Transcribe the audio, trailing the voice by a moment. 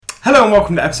Hello and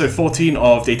welcome to episode 14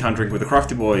 of Daytime Drink with the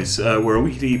Crafty Boys. We're a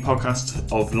weekly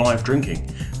podcast of live drinking.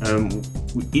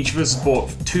 Each of us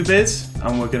bought 2 beers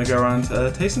and we're going to go around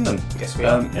tasting them. Yes, we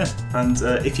are. And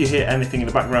if you hear anything in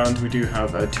the background, we do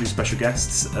have 2 special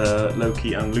guests,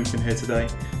 Loki and Lupin here today,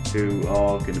 who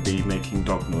are going to be making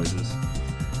dog noises.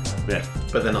 Yeah.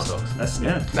 But they're not dogs.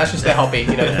 That's just their hobby,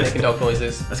 making dog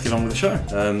noises. Let's get on with the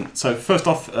show. So first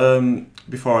off,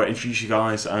 before I introduce you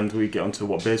guys and we get onto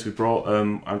what beers we brought,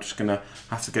 I'm just going to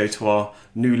have to go to our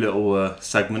new little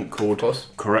segment called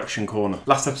Correction Corner.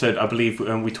 Last episode, I believe,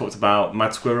 we talked about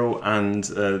Mad Squirrel and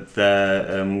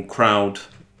their crowd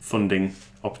funding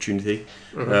opportunity.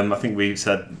 I think we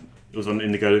said it was on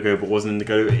Indiegogo, but wasn't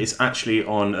Indiegogo. It's actually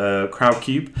on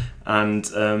Crowdcube,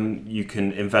 and you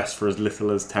can invest for as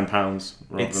little as £10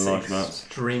 rather than large amounts.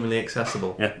 Extremely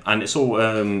accessible. Yeah, and it's all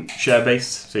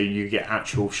share-based, so you get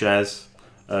actual shares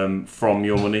from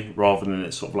your money, rather than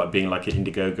it sort of like being like an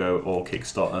Indiegogo or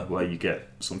Kickstarter, where you get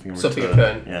something in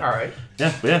return. Yeah. All right.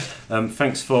 Yeah,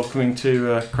 thanks for coming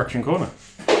to Correction Corner.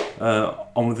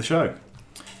 On with the show.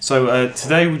 So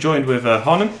today we're joined with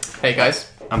Harnum. Hey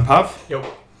guys. And Pav. Yep.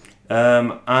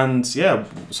 Pav. I'm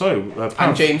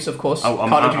James, of course. I'm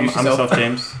myself,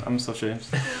 James. I'm myself, James.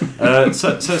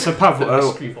 So Pav,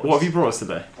 what have you brought us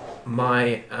today?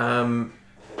 I'm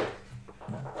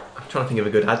trying to think of a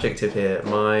good adjective here.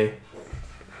 My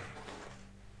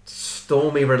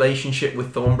stormy relationship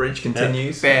with Thornbridge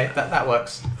continues. Yeah, that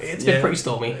works. It's been pretty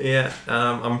stormy. Yeah,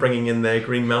 I'm bringing in their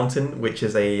Green Mountain, which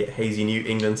is a hazy New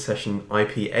England session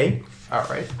IPA. All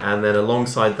right. And then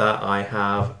alongside that, I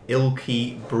have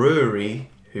Ilkley Brewery,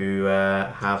 who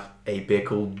have a beer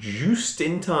called Juiced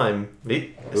in Time,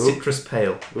 a citrus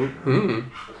pale.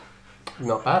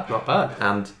 Not bad.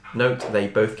 And note, they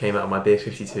both came out of my Beer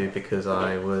 52 because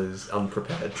I was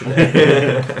unprepared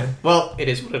today. Well, it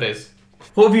is what it is.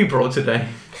 What have you brought today?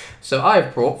 So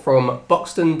I've brought from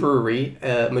Buxton Brewery,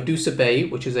 Medusa Bay,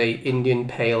 which is a Indian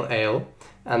Pale Ale,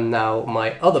 and now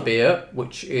my other beer,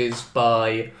 which is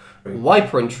by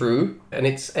Wiper and True, and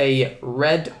it's a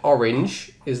Red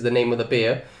Orange is the name of the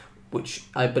beer, which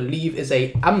I believe is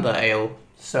a amber ale.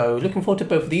 So looking forward to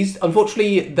both of these.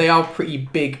 Unfortunately, they are pretty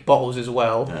big bottles as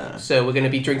well, so we're going to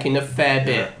be drinking a fair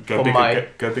bit. Go big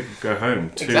or go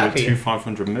home. Exactly. Two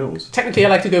 500 mils. Technically, I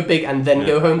like to go big and then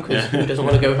go home, because who doesn't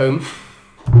want to go home?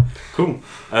 Cool.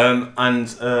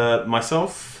 And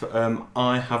myself,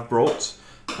 I have brought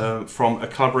from a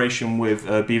collaboration with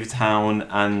Beavertown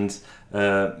and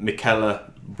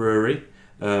Mikella Brewery,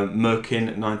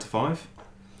 Merkin 9 to Five.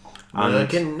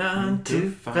 Merkin 9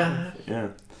 to 5. Yeah.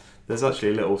 There's actually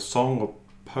a little song or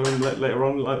poem later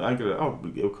on.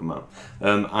 It'll come out.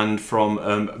 And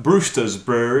from Brewster's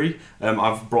Brewery,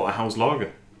 I've brought a House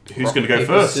Lager. Who's going to go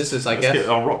first? Scissors, I Let's guess. Get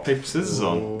our rock, paper, scissors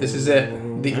on. This is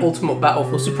it. The ultimate battle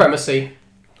for supremacy.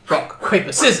 Rock,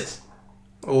 paper, scissors.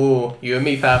 Oh, you and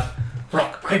me, Pav.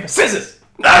 Rock, paper, scissors.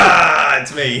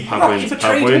 It's me. Pav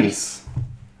wins.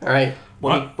 All right.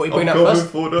 What are you bringing out I'm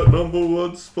first? coming for that number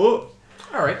 1 spot.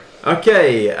 All right.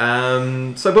 Okay,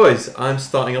 so boys, I'm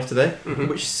starting off today,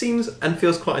 which seems and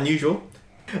feels quite unusual.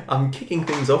 I'm kicking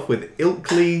things off with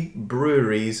Ilkley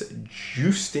Brewery's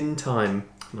Juiced in Time.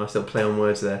 Nice little play on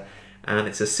words there. And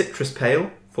it's a citrus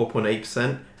pale,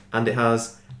 4.8%, and it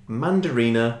has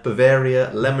Mandarina,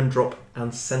 Bavaria, Lemon Drop,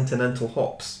 and Sentimental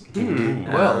hops.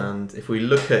 And if we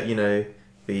look at,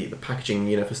 the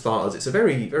packaging, for starters, it's a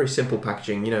very, very simple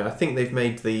packaging. I think they've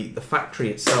made the factory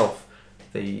itself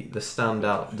the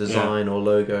standout design or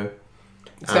logo.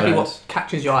 It's definitely what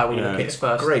catches your eye when you look at it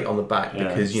first. Great on the back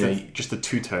because just the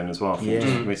two-tone as well.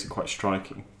 Just makes it quite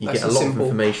striking. You get a lot of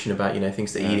information about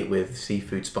things to eat it with,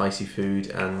 seafood, spicy food,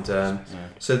 and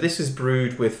so this is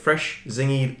brewed with fresh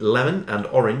zingy lemon and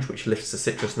orange, which lifts the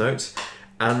citrus notes.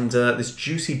 And this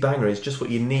juicy banger is just what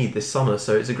you need this summer,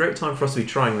 so it's a great time for us to be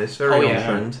trying this. Very on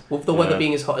trend. With the weather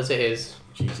being as hot as it is.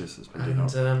 Jesus, it's been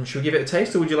hot. Should we give it a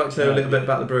taste, or would you like to know a little bit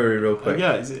about the brewery real quick?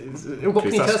 What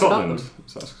can you tell us about them?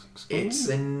 It's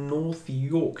in North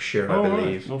Yorkshire, I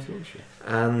believe. North Yorkshire.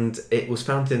 And it was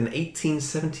founded in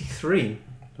 1873.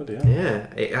 Yeah,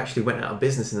 it actually went out of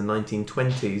business in the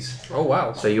 1920s. Oh,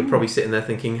 wow. So you're probably sitting there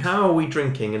thinking, how are we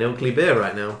drinking an Ilkley beer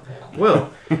right now?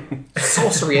 Well...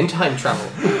 sorcery and time travel.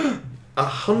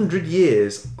 100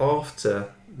 years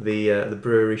after the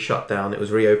brewery shut down, it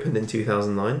was reopened in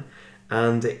 2009,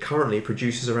 and it currently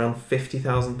produces around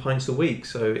 50,000 pints a week.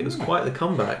 So it was quite the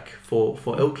comeback for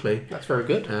Ilkley. That's very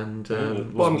good. And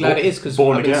well, I'm glad it is, because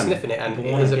I've been sniffing it and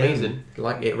it is amazing.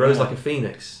 Like it rose like a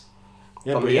phoenix.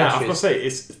 Yeah, but I've got to say,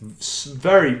 it's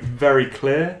very, very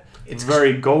clear. It's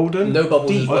very golden. No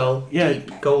bubbles as well. Yeah,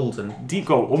 deep golden. Deep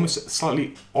gold, almost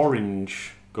slightly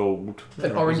orange gold.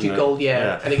 An orangey isn't it? gold,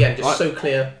 yeah. And again, just Like- so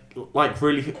clear. Like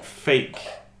really fake,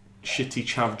 shitty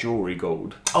chav jewellery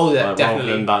gold. Oh, yeah, Like, definitely.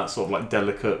 rather than that sort of like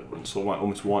delicate, sort of like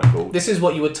almost white gold. This is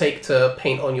what you would take to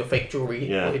paint on your fake jewellery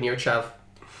Yeah. in your chav.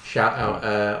 Shout out,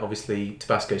 obviously,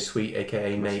 Tabasco Sweet,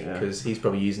 aka Nate, Yeah. because he's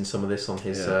probably using some of this on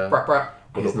his Yeah. Brat brat.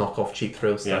 his knockoff cheap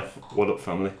thrill Yeah, stuff. what up,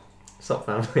 family? What's up,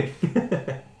 family?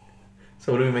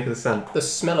 So what do we make of the scent? The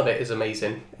smell of it is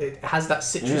amazing. It has that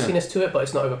citrusiness Yeah. to it, but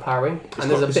it's not overpowering.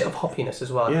 And there's a bit of hoppiness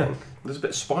as well, I Yeah, think. there's a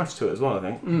bit of spice to it as well, I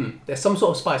think. There's some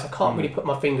sort of spice. I can't really put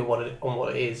my finger on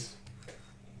what it is.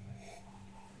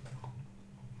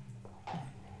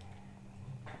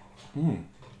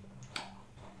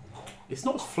 It's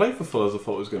not as flavourful as I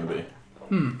thought it was going to be.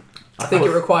 I think it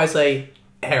requires a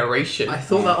aeration. I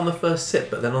thought that on the first sip,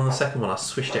 but then on the second one I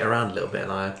swished it around a little bit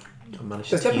and I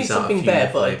managed There's to definitely tease out a something few there,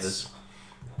 more but flavours.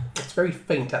 It's very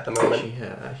faint at the moment.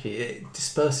 Actually, it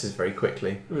disperses very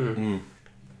quickly.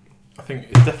 I think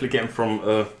it's definitely getting from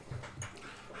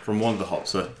one of the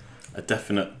hops a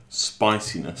definite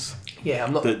spiciness. Yeah,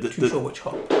 I'm not too sure which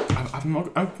hop. I'm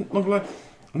not gonna lie,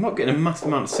 I'm not getting a massive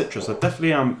amount of citrus. I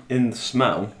definitely am in the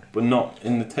smell, but not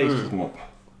in the taste as much.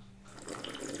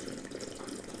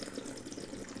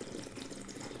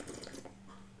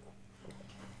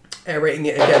 Aerating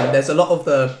it again, there's a lot of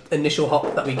the initial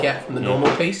hop that we get from the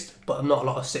normal taste, but not a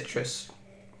lot of citrus.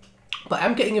 But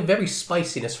I'm getting a very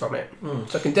spiciness from it.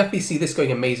 So I can definitely see this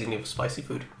going amazingly with spicy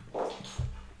food.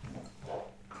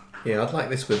 Yeah, I'd like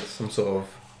this with some sort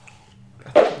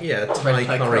of Thai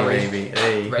Thai curry curry. maybe.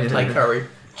 Hey. Red Thai curry.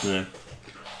 Yeah,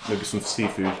 maybe some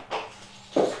seafood.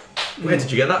 Where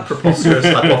did you get that preposterous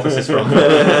hypothesis from?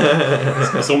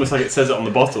 It's almost like it says it on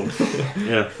the bottle.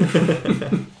 Yeah.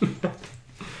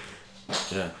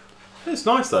 Yeah. It's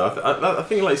nice though. I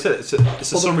think, like you said, it's a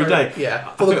summery day. Yeah,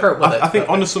 for the current weather. I think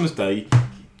on a summer's day,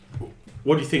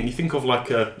 what do you think? You think of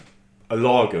like a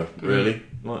lager, really.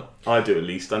 Like I do at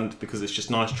least, and because it's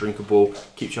just nice, drinkable,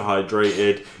 keeps you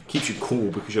hydrated, keeps you cool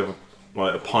because you have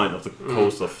a pint of the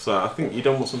cold stuff. So I think you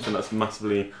don't want something that's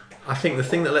massively. I think the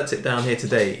thing that lets it down here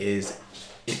today is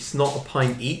it's not a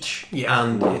pint each, Yeah.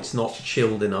 and it's not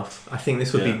chilled enough. I think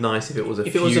this would be Yeah. nice if it was a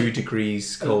If it was few a-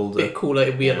 degrees A colder. bit cooler,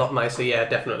 it'd be a lot nicer, yeah,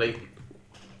 definitely.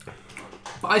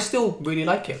 But I still really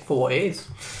like it for what it is.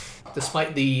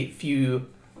 Despite the few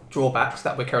drawbacks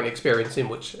that we're currently experiencing,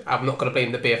 which I'm not going to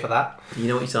blame the beer for that. You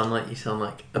know what you sound like? You sound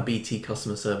like a BT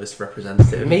customer service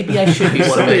representative. Maybe I should be one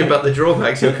of Tell me them. about the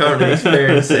drawbacks you're currently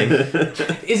experiencing.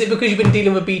 Is it because you've been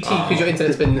dealing with BT because your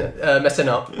internet's been messing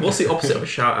up? What's the opposite of a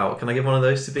shout out? Can I give one of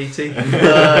those to BT?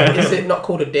 Is it not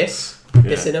called a diss?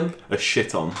 Dissing them? A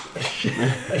shit on. A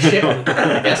shit on.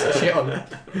 I guess a shit on.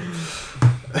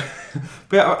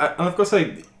 But yeah, and I've got to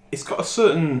say, it's got a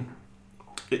certain.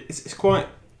 It's quite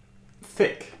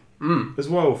thick as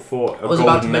well for a I was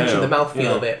about to golden mention ale. the mouthfeel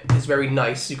Yeah. of it. It's very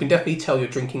nice. You can definitely tell you're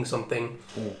drinking something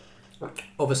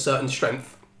of a certain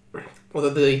strength. Although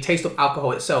the taste of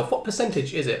alcohol itself, what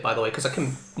percentage is it, by the way? Because I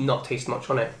can not taste much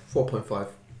on it. 4.5.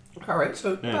 Alright,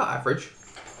 so about average.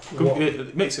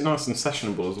 It makes it nice and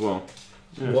sessionable as well.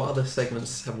 Yeah. What other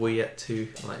segments have we yet to...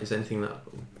 Like, is there anything that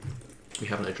we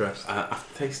haven't addressed?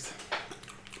 Aftertaste?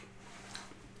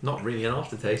 Not really an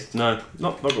aftertaste. No,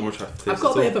 not got much aftertaste. I've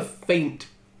got a at bit all. of a faint,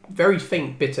 very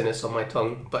faint bitterness on my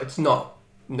tongue, but it's not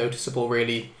noticeable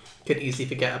really. Could easily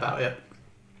forget about it.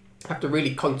 I have to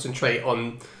really concentrate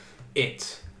on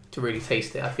it to really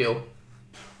taste it, I feel.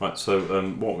 Right, so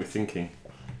what are we thinking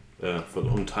for the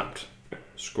Untapped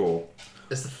score?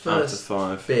 It's the Out of first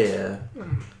 5. beer.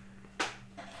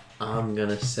 I'm going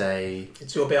to say...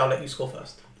 It's your beer, I'll let you score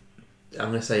first. I'm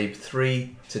going to say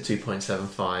 3 to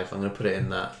 2.75. I'm going to put it in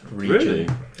that region. Really?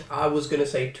 I was going to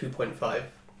say 2.5,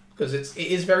 because it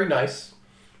is very nice,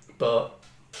 but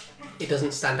it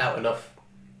doesn't stand out enough.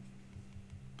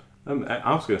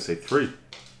 I was going to say 3.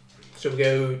 Should we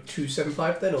go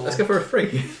 2.75 then? Or Let's go for a 3.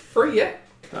 3, yeah?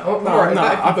 I'm No, alright with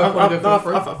that, if you both want to go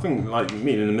for a I think like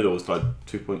meeting in the middle is like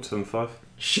 2.75.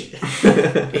 Shit.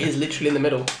 It is literally in the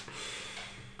middle.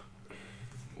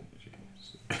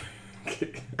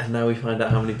 And now we find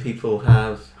out how many people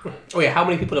have... Oh yeah, how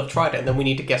many people have tried it, and then we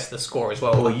need to guess the score as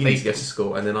well. Well, you need to guess the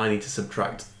score, and then I need to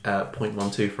subtract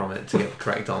 0.12 from it to get the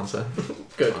correct answer.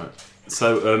 Good. Right.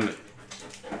 So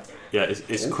yeah,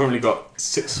 it's currently got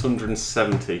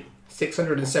 670.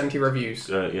 670 reviews.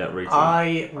 Rating.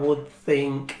 I would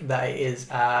think that it is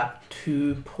at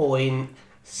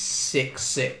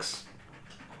 2.66.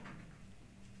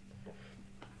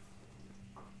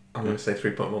 I'm going to say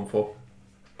 3.14.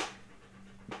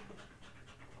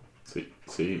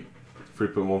 See,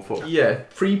 3.14. Yeah,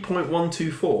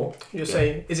 3.124. You're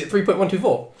saying, is it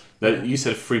 3.124? No, you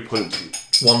said 3.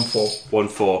 1-4.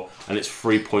 1-4, and it's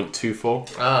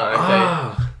 3.24.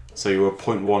 Okay. So you were a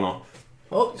 0.1 off.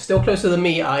 Well, still closer than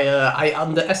me. I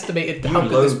underestimated how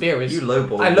good this beer is. You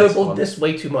lowballed I this lowballed one. this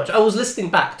way too much. I was listening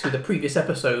back to the previous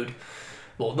episode.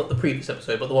 Well, not the previous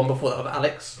episode, but the one before that of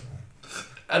Alex.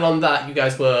 And on that, you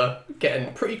guys were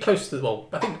getting pretty close to... Well,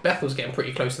 I think Beth was getting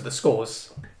pretty close to the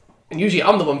scores. And usually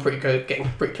I'm the one getting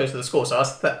pretty close to the score, so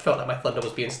that felt like my thunder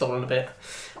was being stolen a bit.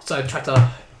 So I tried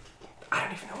to... I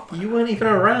don't even know what... You weren't even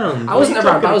around. I wasn't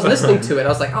around, but I was listening to it, and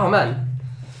I was like, oh man,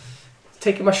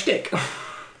 taking my shtick.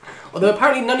 Although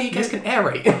apparently none of you guys can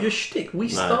aerate. Your shtick. We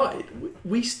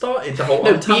started the whole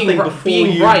No, thing before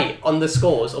being you... right on the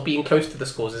scores or being close to the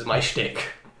scores is my shtick.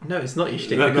 No, it's not your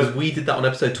shtick, No, because we did that on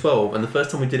episode 12, and the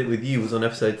first time we did it with you was on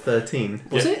episode 13.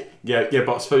 Was it? Yeah,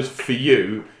 but I suppose for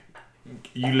you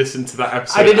listened to that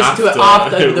episode. I did listen to it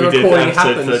after the we did recording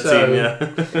episode happened, 13,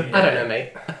 yeah. I don't know,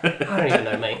 mate. I don't even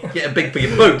know, mate. Get a big for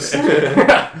your boots.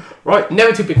 Right.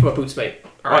 Never too big for my boots, mate.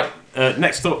 Alright,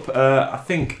 next up, I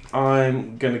think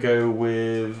I'm going to go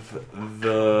with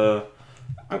the...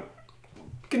 I'm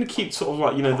going to keep sort of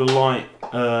like, the light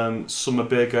summer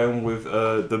beer going with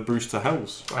the Brewster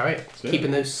Hells. Alright, Yeah. keeping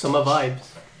those summer vibes.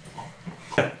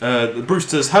 The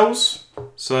Brewster's Hells.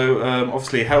 So,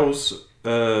 obviously, Hells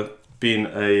being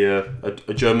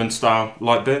a German-style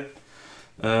light beer.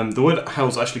 The word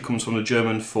Hells actually comes from the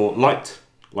German for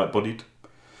light-bodied.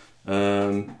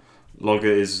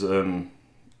 Lager is...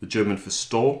 the German for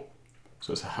store,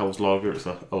 so it's a Helles lager, it's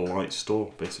a light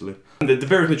store, basically. And the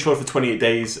beer is matured for 28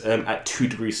 days at 2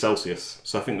 degrees Celsius,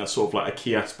 so I think that's sort of like a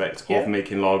key aspect of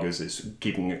making lagers, is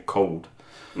keeping it cold.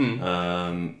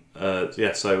 So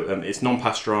it's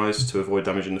non-pasteurised to avoid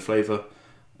damaging the flavour,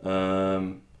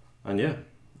 and yeah,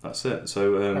 that's it.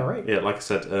 So, Alright. yeah, like I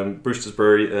said, Brewster's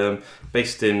Brewery,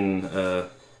 based in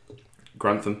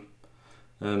Grantham.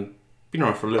 Been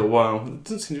around for a little while. There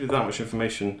doesn't seem to be that much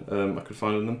information I could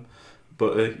find on them.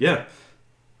 But yeah,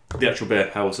 the actual beer,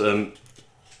 Hells.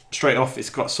 Straight off, it's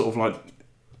got sort of like...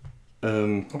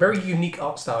 A very unique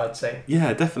art style, I'd say.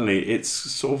 Yeah, definitely. It's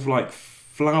sort of like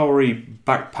flowery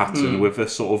back pattern with a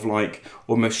sort of like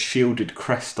almost shielded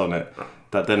crest on it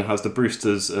that then has the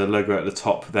Brewster's logo at the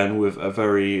top, then with a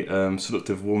very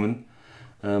seductive woman.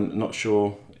 Not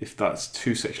sure if that's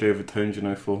too sexually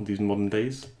overtoned, for these modern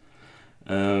days.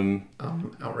 I'm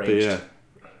outraged. But yeah.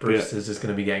 Brewster's is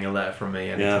going to be getting a letter from me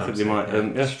anytime. Yeah, I think they might.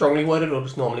 Yeah. Strongly worded or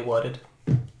just normally worded?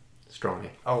 Strongly.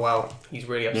 Oh wow, he's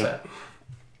really upset.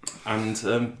 And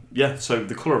so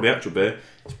the colour of the actual beer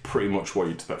is pretty much what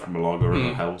you'd expect from a lager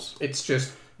and a Hells. It's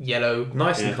just yellow,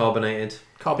 Nice and carbonated.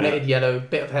 carbonated yellow,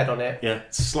 bit of head on it. Yeah,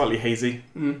 it's slightly hazy.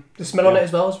 The smell on it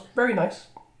as well is very nice.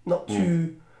 Not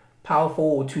too powerful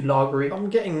or too lagery. I'm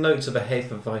getting notes of a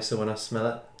Hefeweizen when I smell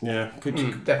it. Yeah,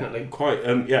 Definitely. quite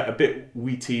a bit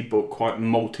wheaty but quite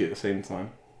malty at the same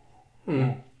time.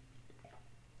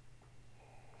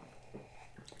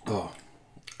 Oh,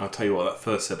 I'll tell you what, that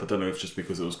first sip, I don't know if it's just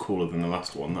because it was cooler than the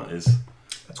last one, That's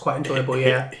quite enjoyable,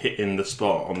 yeah. hitting the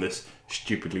spot on this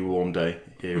stupidly warm day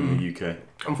here in the UK.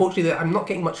 Unfortunately, I'm not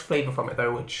getting much flavour from it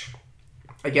though, which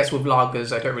I guess with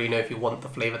lagers, I don't really know if you want the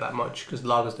flavour that much, because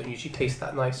lagers don't usually taste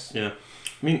that nice. Yeah,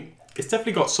 I mean, it's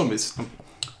definitely got some. It's a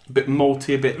bit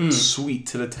malty, a bit sweet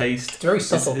to the taste. It's very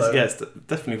subtle though. Yeah, it's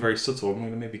definitely very subtle. I'm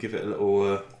going to maybe give it a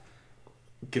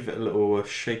little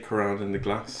shake around in the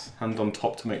glass, hand on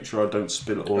top to make sure I don't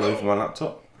spill it all over my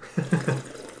laptop.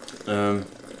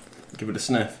 Give it a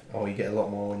sniff. Oh, you get a lot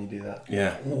more when you do that.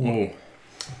 Yeah. Ooh.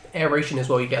 Aeration as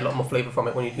well, you get a lot more flavour from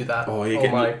it when you do that. Oh,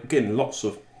 you're getting lots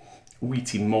of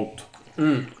wheaty malt.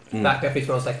 That definitely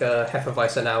smells like a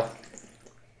Hefeweizen now.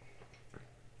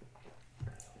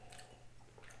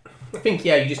 I think,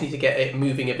 you just need to get it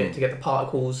moving a bit to get the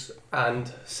particles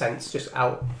and scents just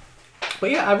out. But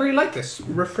yeah, I really like this.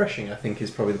 Refreshing, I think, is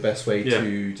probably the best way Yeah.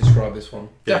 to describe this one.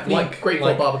 Definitely great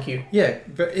for barbecue. Yeah,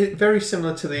 very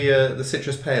similar to the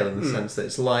citrus pale in the sense that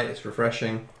it's light, it's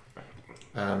refreshing.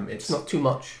 It's not too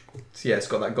much. It's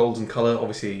got that golden colour.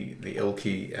 Obviously, the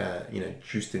Ilky,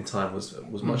 juiced in time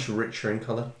was much richer in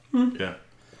colour. Yeah.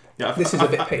 Yeah. This is a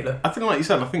bit paler. I think, like you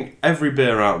said, I think every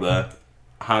beer out there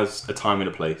has a time and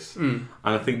a place, and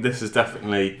I think this is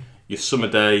definitely your summer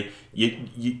day.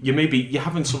 You're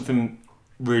having something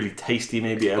really tasty,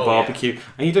 maybe at a barbecue,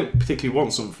 and you don't particularly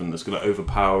want something that's going to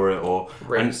overpower it or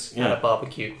Rinse at a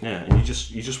barbecue. Yeah, and you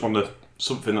just want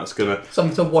something that's gonna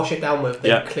something to wash it down with,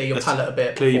 then clear your palate a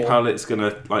bit. Clear your palate's gonna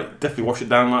definitely wash it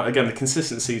down. Like, again, the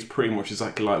consistency is pretty much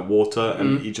exactly like water,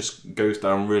 and it just goes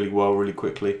down really well, really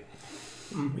quickly.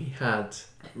 We had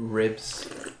ribs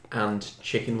and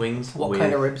chicken wings. What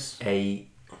kind of ribs? A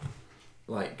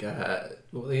like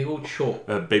what were they called? Short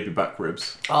Baby back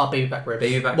ribs. Baby back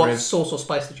ribs. What sauce or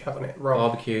spice did you have on it?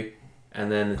 Barbecue. And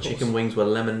then the chicken wings were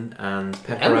lemon and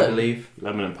pepper, I believe.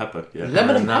 Lemon and pepper, yeah.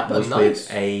 Lemon and that pepper, was nice.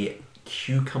 with a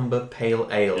cucumber pale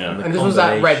ale. Yeah. And this was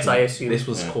at Reds, I assume. This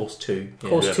was course 2. Yeah.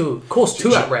 Course 2. Course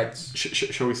 2 at Reds.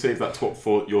 Shall we save that top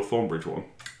for your Thornbridge one?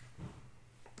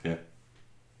 Yeah.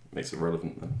 Makes it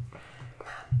relevant then.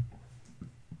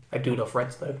 I do love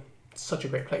Reds, though. It's such a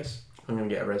great place. I'm going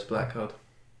to get a Reds black card.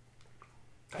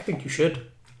 I think you should.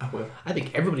 I will. I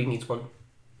think everybody needs one.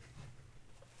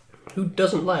 Who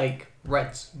doesn't like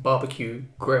Reds barbecue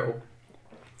grill?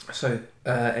 So,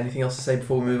 anything else to say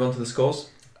before we move on to the scores?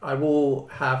 I will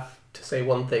have to say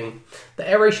one thing. The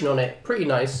aeration on it, pretty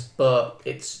nice, but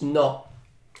it's not,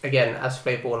 again, as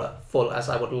flavorful as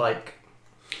I would like.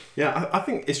 Yeah, I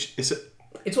think it's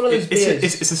one of those beers.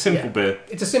 It's a simple beer.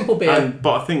 It's a simple beer.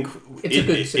 But I think it's a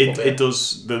good simple beer. It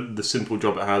does the simple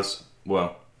job it has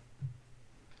well.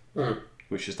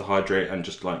 Which is to hydrate and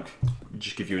just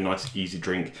give you a nice easy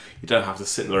drink. You don't have to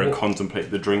sit there and contemplate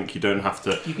the drink. You don't have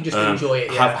to. You can just enjoy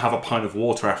it. Yeah. Have a pint of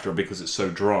water after it because it's so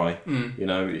dry. You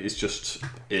know, it's just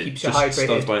keeps you just hydrated.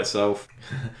 stands by itself.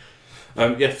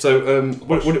 Yeah. So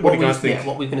what do you guys think? Yeah,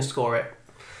 what we're going to score it?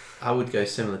 I would go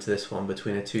similar to this one,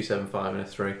 between a 2.75 and a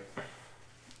 3.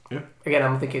 Yeah. Again,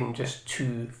 I'm thinking just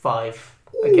 2.5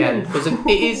 again because it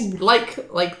is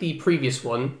like the previous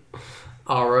one.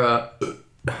 Our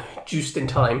Juiced in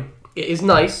Time. It is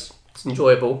nice, it's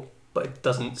enjoyable, but it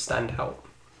doesn't stand out.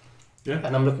 Yeah.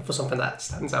 And I'm looking for something that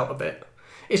stands out a bit.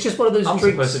 It's just one of those I'm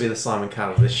drinks. supposed to be the Simon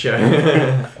Cowell of this show.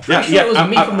 It was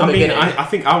me from the beginning. I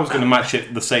think I was going to match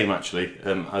it the same actually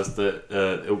as the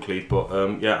Ilkley, but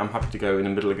I'm happy to go in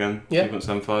the middle again. Yeah.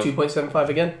 2.75. 2.75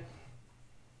 again.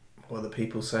 What are the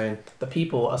people saying? The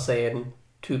people are saying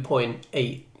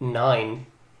 2.89.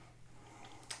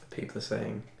 People are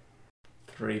saying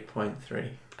 3.3.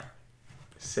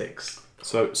 6.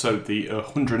 So the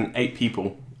 108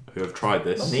 people who have tried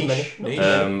this Niche.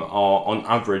 are on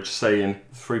average saying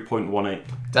 3.18.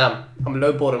 Damn, I'm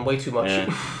lowballing way too much.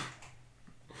 Yeah.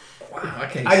 Wow,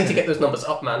 okay. I need to get those numbers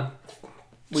up, man.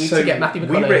 We need to get Matthew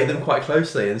McConaughey. We rated them quite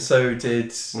closely, and so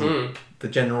did the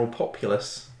general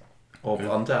populace of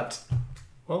Untapped.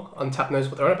 Well, Untapped knows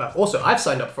what they're on about. Also, I've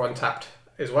signed up for Untapped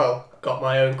as well. Got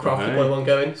my own Crafty Boy one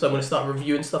going, so I'm going to start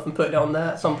reviewing stuff and putting it on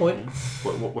there at some point.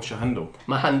 What's your handle?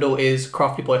 My handle is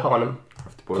Crafty Boy Harnham.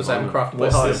 Because I'm Crafty Boy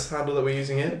Harnham. What's this handle that we're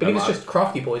using here? I believe it's just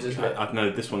Crafty Boys, isn't it? I know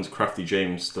this one's Crafty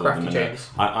James still. Crafty James.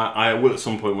 I will at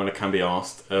some point when I can be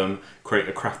asked create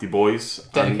a Crafty Boys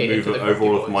Dedicated and move it over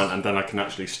all of mine, and then I can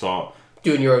actually start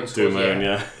doing your own stores. Doing my own,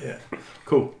 yeah.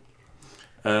 Cool.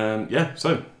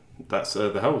 So that's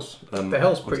the Hells. The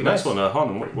Hells, pretty nice. Next one,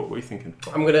 Harnham, what were you thinking?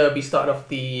 I'm going to be starting off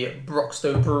the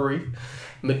Broxtowe Brewery,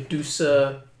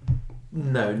 Medusa.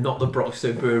 No, not the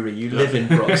Broxtowe Brewery. You live in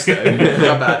Broxtowe.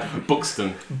 How bad?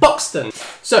 Buxton.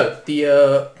 So,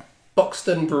 the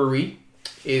Buxton Brewery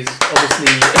is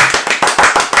obviously...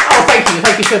 Oh,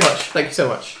 thank you so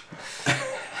much.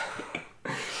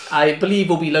 I believe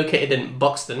will be located in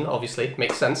Buxton, obviously,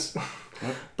 makes sense.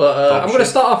 But I'm going to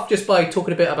start off just by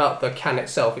talking a bit about the can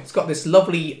itself. It's got this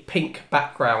lovely pink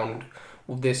background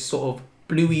with this sort of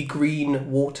bluey green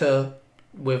water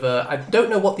with I don't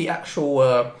know what the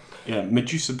actual...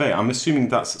 Medusa Bay. I'm assuming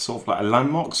that's sort of like a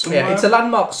landmark somewhere. Yeah, it's a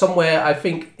landmark somewhere, I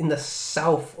think, in the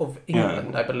south of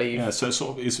England, I believe. Yeah,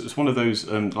 so it's one of those,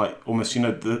 like, almost,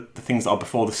 the things that are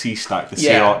before the sea stack, the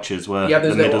sea arches, where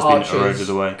the middle's been eroded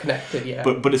away. Connected, yeah.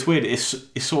 But it's weird, it's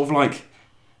sort of like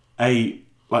a...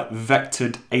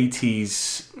 vectored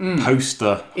 80s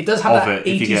poster. It does have that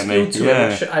 80s feel to it,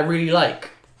 which I really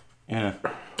like. Yeah.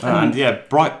 And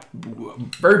bright.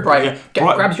 Very bright.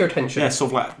 Grabs your attention. Yeah,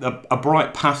 sort of like a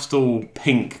bright pastel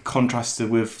pink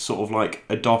contrasted with sort of like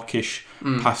a darkish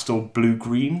pastel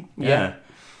blue-green. Yeah.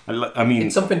 I mean...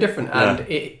 It's something different, and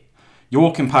it... You're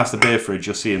walking past the beer fridge,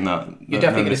 you're seeing that. You're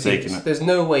definitely going to see this. There's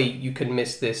no way you can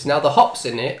miss this. Now, the hops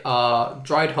in it are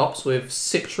dried hops with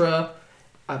Citra...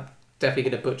 I'm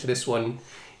definitely going to butcher this one.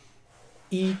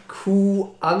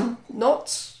 Equanot?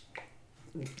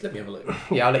 Let me have a look.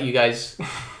 Yeah, I'll let you guys...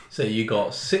 So you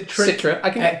got Citra,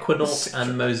 Equinox,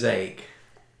 and Mosaic.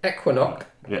 Equinox.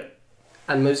 Yeah.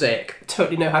 And Mosaic.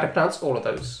 Totally know how to pronounce all of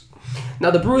those.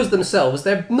 Now, the brewers themselves,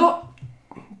 they've not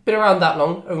been around that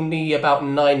long. Only about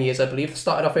 9 years, I believe. They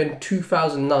started off in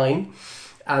 2009.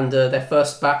 And their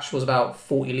first batch was about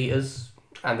 40 litres.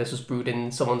 And this was brewed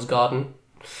in someone's garden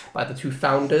by the two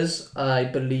founders. I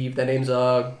believe their names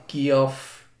are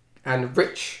Geoff and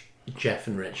Rich. Jeff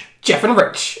and Rich.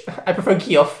 I prefer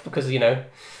Geoff because,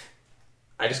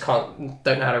 I just don't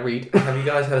know how to read. Have you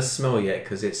guys had a smell yet?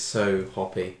 Because it's so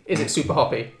hoppy. Is it super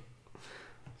hoppy?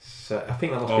 So I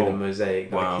think that must be the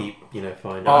mosaic that I keep,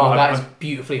 finding. Oh, that is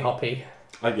beautifully hoppy.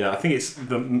 I think it's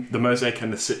the mosaic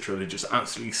and the Citra. They just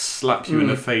absolutely slap you in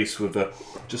the face with the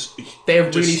just. They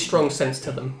have really strong sense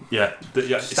to them. Yeah,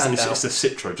 it's the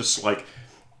Citra. Just like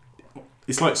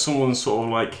it's like someone sort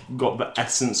of like got the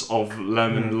essence of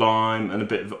lemon, lime, and a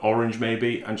bit of orange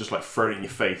maybe, and just like thrown it in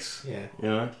your face. Yeah, you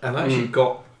know, and actually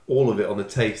got all of it on the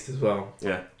taste as well.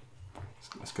 Yeah,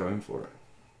 let's go in for it.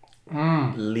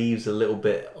 Leaves a little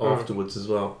bit afterwards as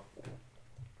well.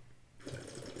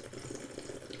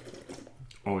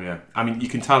 Oh yeah, I mean you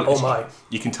can tell.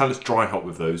 You can tell it's dry hop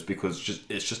with those because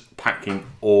it's just packing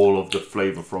all of the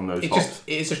flavour from those hops.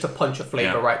 It's just a punch of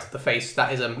flavour right to the face.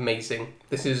 That is amazing.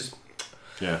 This is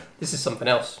something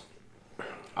else.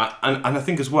 And I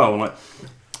think as well, like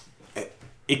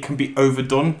it can be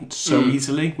overdone so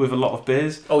easily with a lot of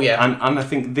beers. Oh yeah, and I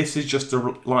think this is just the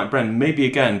right blend. Maybe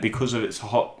again because of it's a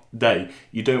hot day,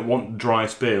 you don't want the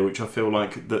driest beer, which I feel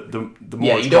like the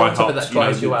more it's dry hops,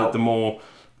 the more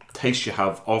taste you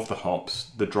have of the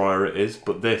hops, the drier it is.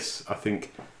 But this, I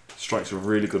think, strikes a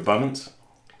really good balance.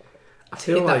 I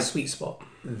feel like that sweet spot.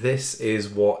 This is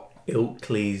what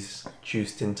Ilkley's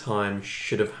Juiced in Time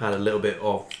should have had a little bit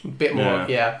of. A bit more,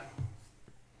 yeah.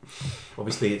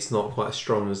 Obviously, it's not quite as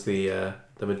strong as the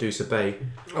Medusa Bay.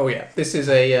 Oh yeah, this is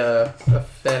a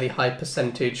fairly high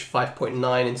percentage,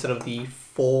 5.9 instead of the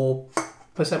 4%.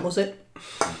 Was it?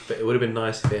 But it would have been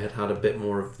nice if it had had a bit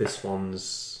more of this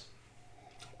one's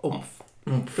oomph.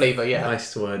 Flavour, yeah.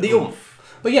 Nice word. The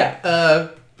oomph. But yeah,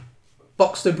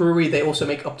 Boxster Brewery, they also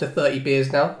make up to 30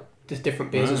 beers now. Just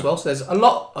different beers as well. So there's a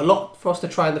lot for us to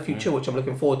try in the future, which I'm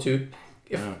looking forward to.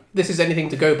 If this is anything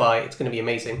to go by, it's going to be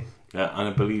amazing. Yeah, and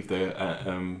I believe they're at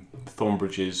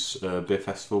Thornbridge's Beer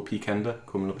Festival Peakender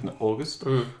coming up in August,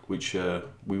 which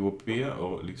we will be at,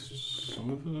 or at least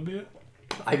some of us will be at.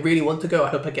 I really want to go. I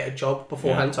hope I get a job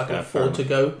beforehand so I can afford to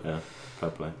go. Yeah, fair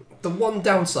play. The one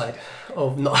downside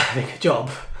of not having a job,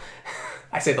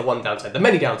 I say the one downside, the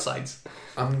many downsides.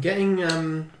 I'm getting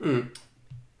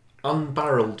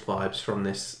unbarreled vibes from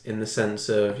this in the sense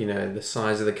of, the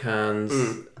size of the cans,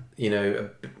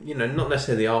 not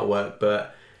necessarily the artwork,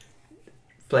 but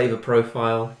flavour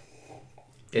profile.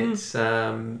 It's,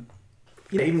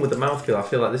 even with the mouthfeel, I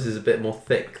feel like this is a bit more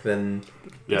thick than...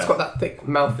 Yeah. It's got that thick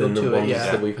mouthfeel to it,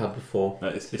 that we've had before. No,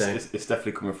 it's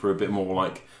definitely coming through a bit more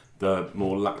like the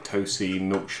more lactosey,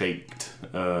 milk-shaped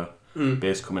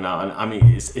beers coming out. And I mean,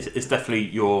 it's definitely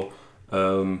your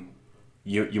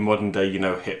modern day,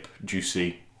 hip,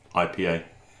 juicy IPA.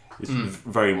 It's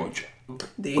very much...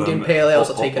 The Indian Pale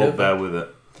Ales are taking over. There with it.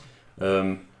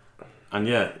 And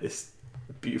yeah, it's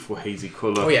beautiful hazy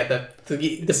colour. Oh yeah, the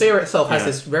beer itself has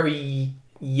this very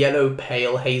yellow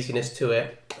pale haziness to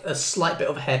it. A slight bit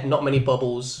of head, not many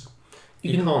bubbles.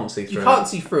 You can't see through it. You can't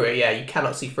see through it, you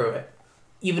cannot see through it.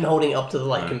 Even holding it up to the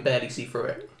light, you can barely see through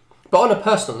it. But on a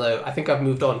personal note, I think I've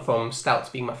moved on from stouts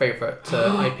being my favourite to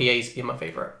IPAs being my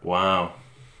favourite. Wow.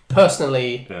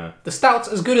 Personally, the stouts,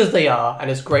 as good as they are and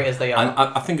as great as they are, and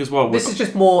I think as well... This is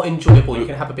just more enjoyable, you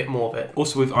can have a bit more of it.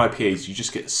 Also with IPAs, you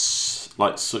just get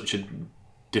such a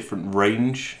different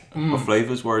range of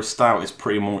flavours, whereas stout is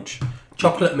pretty much...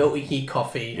 Chocolate, milky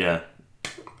coffee. Yeah.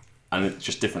 And it's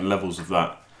just different levels of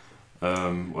that.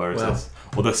 Whereas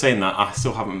although saying that, I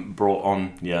still haven't brought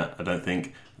on yet, I don't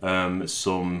think, there's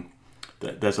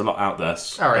a lot out there,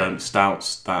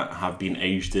 stouts that have been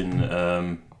aged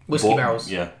in... whiskey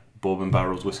barrels. Yeah, bourbon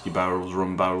barrels, whiskey barrels,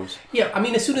 rum barrels. Yeah, I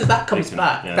mean, as soon as that comes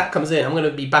that comes in, I'm going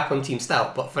to be back on Team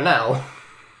Stout, but for now,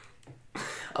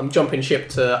 I'm jumping ship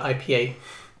to IPA.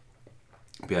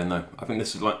 Yeah, no, I think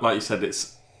this is, like you said,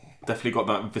 it's definitely got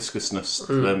that viscousness,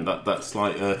 that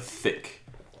slight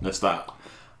thickness that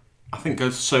I think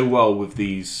goes so well with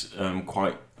these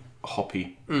quite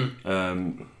hoppy,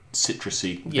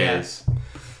 citrusy beers,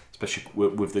 especially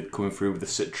with the coming through with the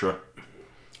Citra.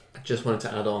 I just wanted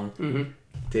to add on,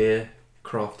 dear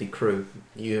crafty crew,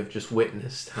 you have just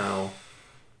witnessed how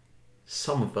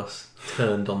some of us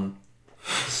turned on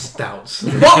stouts.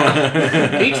 What?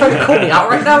 Are you trying to call me out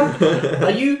right now?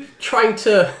 Are you trying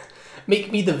to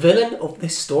make me the villain of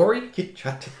this story? You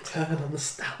tried to turn on the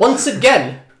stout. Once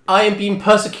again, I am being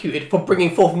persecuted for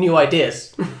bringing forth new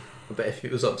ideas. But if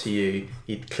it was up to you,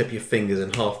 you'd clip your fingers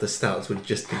and half the stouts would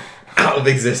just be out of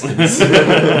existence.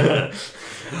 I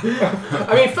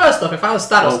mean, first off, if I was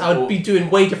stouts, I would be doing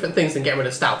way different things than getting rid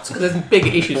of stouts, because there's bigger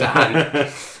issues at hand.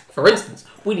 For instance,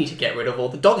 we need to get rid of all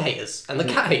the dog haters and the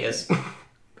cat haters.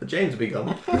 But James would be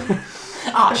gone.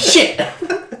 Ah, shit!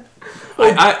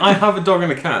 I have a dog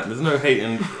and a cat. There's no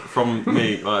hating from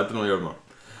me. I don't know what you're about.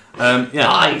 Yeah.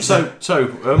 Nice.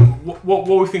 What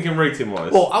were we thinking rating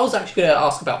wise? Well, I was actually going to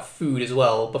ask about food as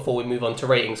well before we move on to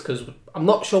ratings, because I'm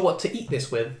not sure what to eat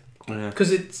this with.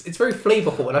 Because it's very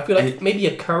flavourful, and I feel like maybe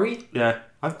a curry. Yeah,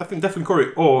 I think definitely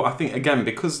curry. Or I think again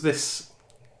because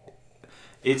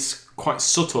it's quite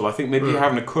subtle. I think maybe you're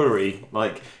having a curry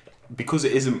like. Because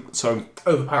it isn't so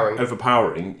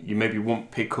overpowering, you maybe won't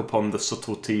pick up on the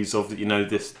subtleties of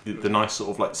the nice sort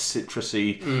of like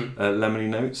citrusy, lemony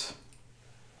notes.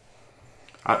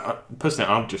 I personally,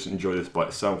 I'd just enjoy this by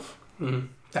itself.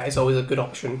 That is always a good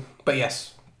option. But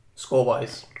yes, score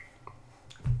wise,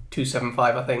 2.75.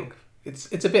 I think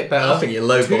it's a bit better. I think you're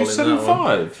lowballing that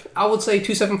one. 2.75. I would say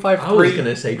 2.75. I was going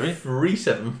to say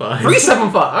 3.75.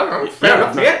 3.75. I don't know. Fair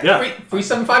enough. Yeah.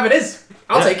 3.75. It is.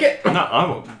 I'll take it.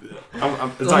 No,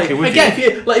 I'm exactly with again,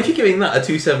 you. If you're giving that a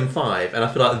 2.75, and I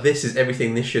feel like this is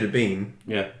everything this should have been,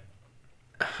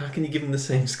 how can you give them the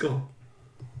same score?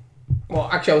 Well,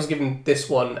 actually, I was giving this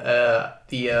one a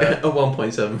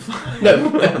 1.75. No,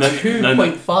 a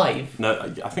 2.5.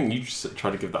 No, I think you just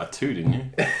tried to give that a 2, didn't you?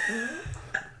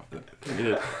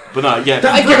 Yeah. But no, yeah.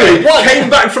 That brewery came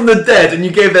back from the dead, and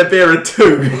you gave their beer a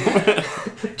 2.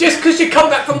 Just because you come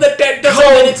back from the dead doesn't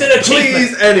mean it's an achievement.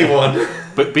 Please, anyone.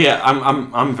 But yeah,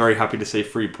 I'm very happy to say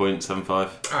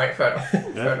 3.75. All right, fair enough.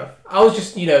 Fair enough. I was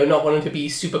just not wanting to be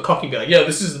super cocky and be like,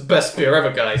 this is the best beer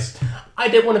ever, guys. I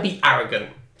didn't want to be arrogant.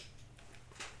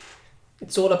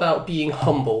 It's all about being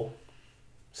humble.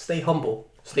 Stay humble.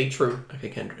 Stay true. Okay,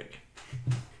 Kendrick.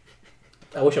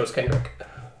 I wish I was Kendrick.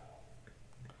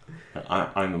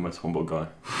 I'm the most humble guy.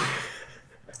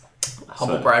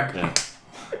 Humble brag. Yeah.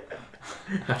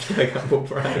 Hashtag humble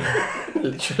brag.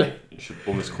 Literally. You should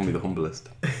almost call me the humblest.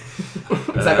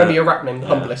 Is that going to be a rap name, the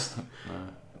humblest?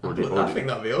 I think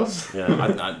that'd be us.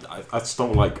 Yeah, I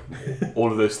stole like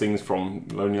all of those things from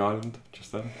Lonely Island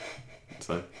just then.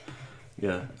 So,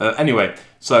 yeah. Anyway,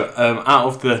 so out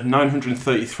of the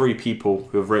 933 people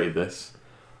who have rated this,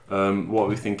 what are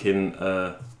we thinking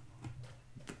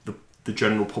the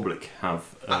general public have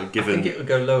given? I think it would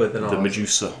go lower than the ours.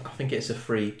 Medusa. I think it's a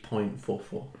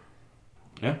 3.44.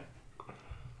 Yeah.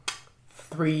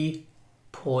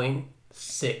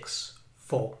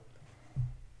 3.64.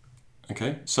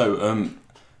 Okay, so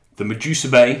the Medusa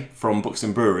Bay from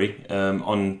Buxton Brewery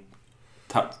on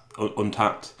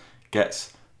Untapped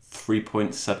gets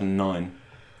 3.79.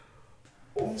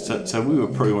 So we were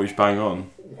pretty much bang on.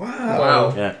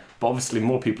 Wow. Yeah, but obviously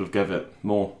more people have given it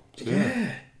more. So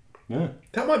yeah.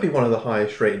 That might be one of the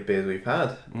highest rated beers we've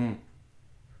had.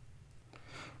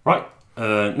 Right.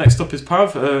 Next up is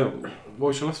Pav. What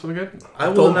was your last one again? I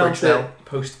will Thornbridge announce it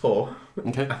post-pour.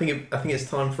 Okay. I think it's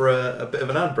time for a bit of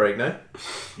an ad break now.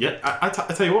 Yeah, I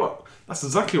tell you what, that's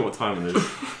exactly what time it is.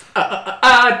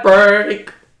 Ad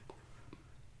break.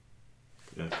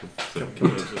 Yeah, cool.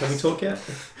 Can we talk yet?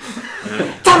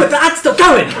 Damn it, the ad's still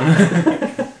going!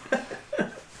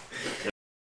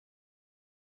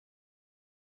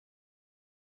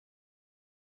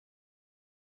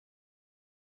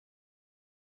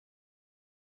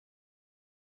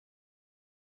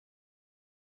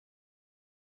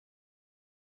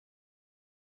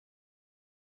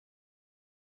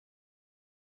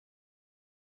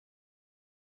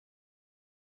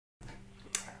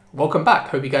 Welcome back.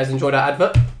 Hope you guys enjoyed our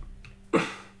advert.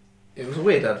 It was a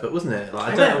weird advert, wasn't it?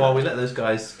 Like, I don't know why we let those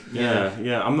guys. Yeah.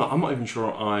 I'm not even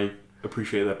sure I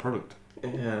appreciate their product.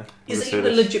 Yeah. Is it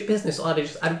even a legit business or are they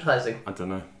just advertising? I don't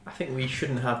know. I think we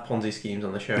shouldn't have Ponzi schemes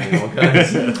on the show anymore,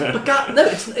 guys. But God, no,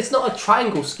 it's not a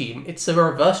triangle scheme. It's a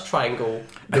reverse triangle.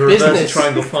 The reverse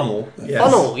triangle funnel. Yes.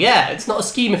 Funnel, yeah. It's not a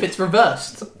scheme if it's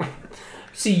reversed.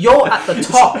 See, you're at the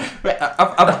top.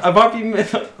 Have I been? I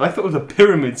thought it was a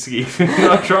pyramid scheme,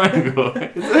 not a triangle.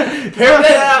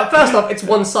 First off, it's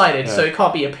one-sided, so it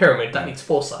can't be a pyramid. That needs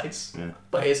 4 sides. Yeah.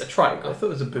 But it is a I triangle. thought it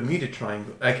was a Bermuda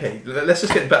Triangle. Okay, let's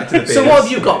just get back to the beers. So what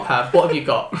have you got, Pav? What have you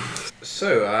got?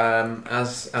 So,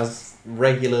 as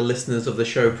regular listeners of the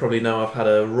show probably know, I've had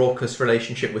a raucous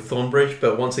relationship with Thornbridge,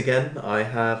 but once again, I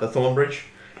have a Thornbridge,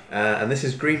 and this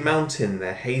is Green Mountain,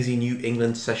 their hazy New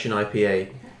England Session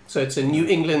IPA. So it's a New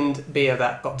England beer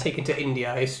that got taken to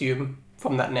India, I assume,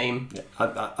 from that name. Yeah,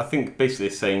 I think basically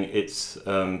it's saying it's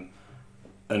an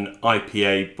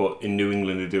IPA, but in New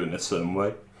England they do it in a certain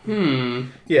way.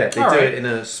 Yeah, they do it in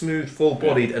a smooth,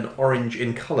 full-bodied and orange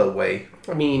in colour way.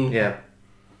 I mean... Yeah,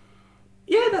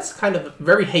 that's kind of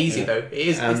very hazy, though. It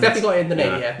is. It's definitely got it in the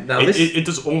name, yeah. Now It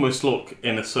does almost look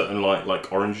in a certain light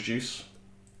like orange juice.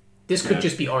 This could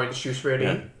just be orange juice, really.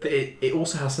 Yeah. It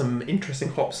also has some interesting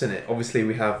hops in it. Obviously,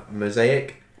 we have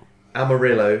Mosaic,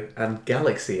 Amarillo, and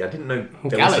Galaxy. I didn't know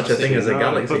there was such a thing as a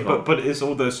Galaxy hop. But it's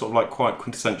all those sort of like quite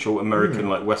quintessential American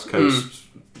like West Coast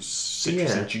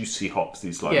citrus and juicy hops.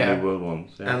 These like New World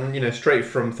ones. Yeah. And straight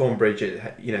from Thornbridge,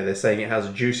 they're saying it has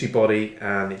a juicy body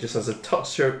and it just has a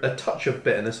touch of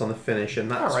bitterness on the finish, and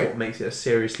that's what makes it a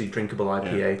seriously drinkable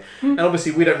IPA. Yeah. And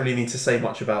obviously, we don't really need to say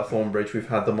much about Thornbridge. We've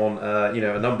had them on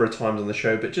a number of times on the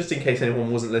show, but just in case anyone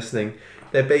wasn't listening,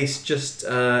 they're based just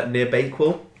near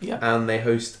Bakewell, and they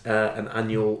host an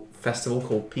annual festival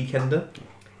called Peakender.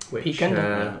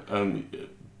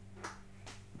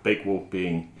 Bakewell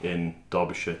being in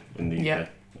Derbyshire in the UK. Yeah.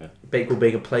 Bakewell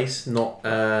being a place, not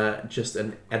just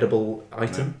an edible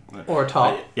item. No. Or a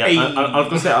tart. I was going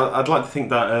to say, I'd like to think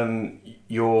that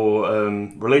your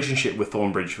relationship with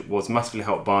Thornbridge was massively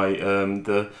helped by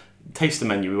the taster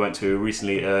menu we went to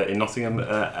recently in Nottingham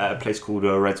at a place called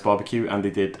Red's Barbecue, and they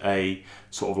did a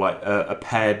sort of like a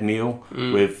paired meal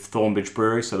with Thornbridge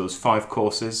Brewery. So there was 5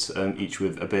 courses, each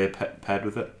with a beer paired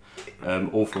with it,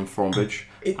 all from Thornbridge.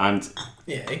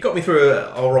 It got me through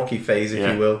a rocky phase,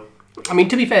 if you will. I mean,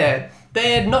 to be fair,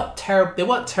 they're not terrible. They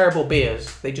weren't terrible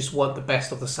beers. They just weren't the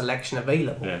best of the selection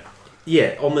available.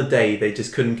 Yeah, on the day they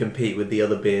just couldn't compete with the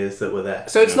other beers that were there.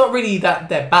 So it's not really that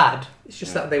they're bad. It's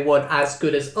just that they weren't as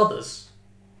good as others.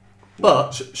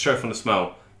 But straight from the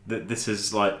smell, this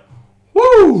is like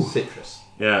woo citrus.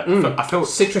 Yeah, I feel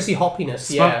citrusy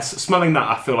hoppiness. Smelling that,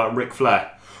 I feel like Ric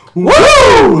Flair.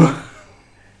 Woo!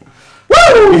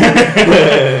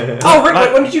 Oh,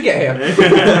 Rick, when did you get here?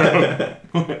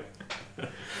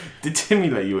 Did Timmy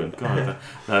let you in? God,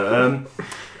 no.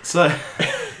 So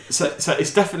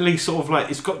it's definitely sort of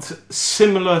like it's got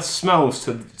similar smells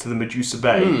to the Medusa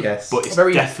Bay, but it's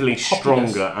very definitely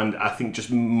stronger, and I think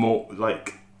just more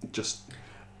like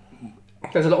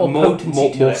there's a lot more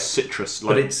potency to more it. citrus.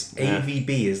 But its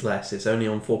AVB is less. It's only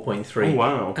on 4.3. Oh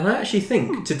wow! And I actually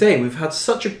think today we've had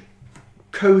such a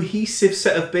cohesive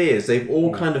set of beers. They've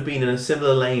all kind of been in a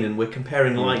similar lane, and we're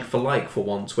comparing like for like for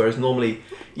once, whereas normally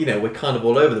we're kind of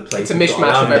all over the place. It's a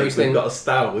mishmash of everything. We've got a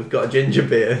stout, we've got a ginger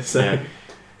beer, so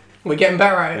we're getting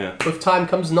better at it. With time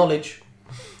comes knowledge.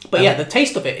 But the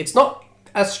taste of it's not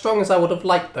as strong as I would have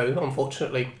liked, though,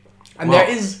 unfortunately. And there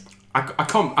is I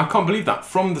can't believe that.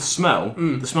 From the smell,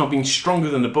 the smell being stronger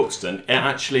than the Buxton, it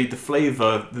actually the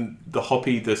flavour, the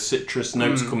hoppy, the citrus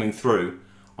notes coming through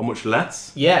are much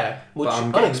less. Yeah, which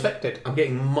unexpected. I'm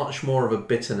getting much more of a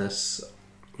bitterness,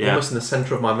 almost in the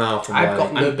centre of my mouth. I've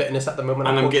got no bitterness at the moment,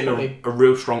 and I'm getting a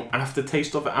real strong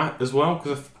aftertaste of it as well,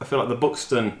 because I feel like the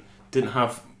Buxton didn't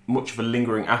have much of a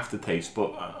lingering aftertaste,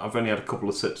 but I've only had a couple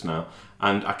of sips now,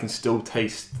 and I can still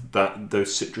taste those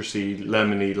citrusy,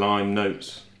 lemony, lime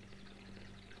notes.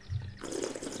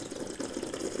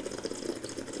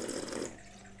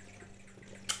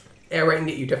 Aerating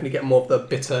it, you definitely get more of the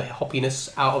bitter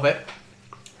hoppiness out of it.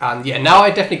 And now I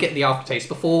definitely get the aftertaste.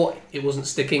 Before, it wasn't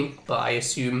sticking, but I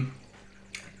assume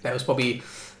there was probably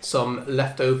some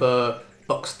leftover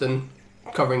Buxton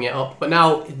covering it up. But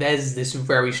now there's this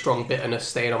very strong bitterness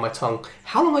staying on my tongue.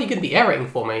 How long are you going to be aerating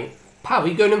for, mate? Pal, are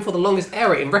you going in for the longest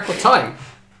aerate in record time?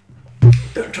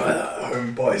 Don't try that at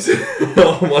home, boys.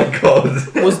 Oh my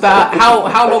god. Was that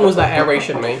how long was that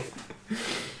aeration, mate?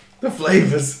 The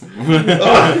flavours.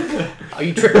 Are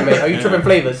you tripping, mate? Are you tripping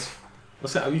flavours?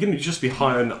 What's that? Are you going to just be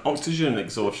high on oxygen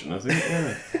exhaustion, I think?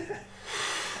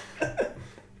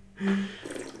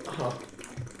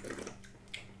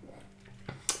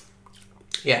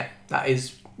 Yeah, that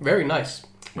is very nice.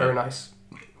 Very nice.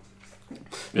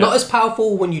 Yeah. Not as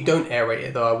powerful when you don't aerate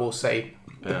it, though, I will say.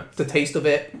 Yeah. The taste of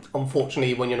it,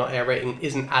 unfortunately, when you're not aerating,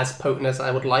 isn't as potent as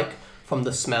I would like from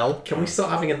the smell. Can we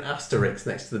start having an asterisk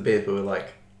next to the beer where we're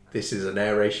like, this is an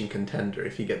aeration contender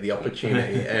if you get the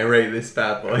opportunity, aerate this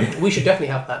bad boy? We should definitely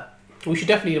have that. We should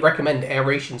definitely recommend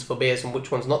aerations for beers and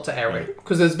which ones not to aerate.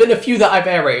 Because there's been a few that I've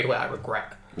aerated where I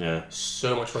regret. Yeah.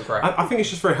 So much regret. I think it's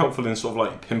just very helpful in sort of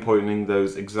like pinpointing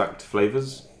those exact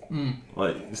flavours.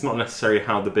 Like, it's not necessarily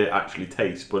how the beer actually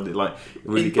tastes, but it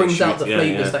really brings out the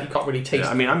flavours that you can't really taste.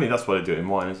 Yeah, I mean that's why they do it in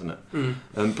wine, isn't it?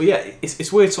 But yeah,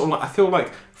 it's weird. Sort of like I feel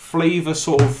like flavour,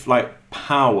 sort of like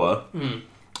power.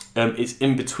 It's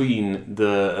in between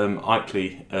the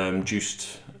Itley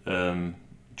juiced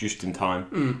in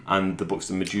time and the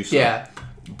Buxton Medusa. Yeah,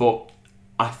 but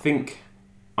I think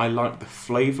I like the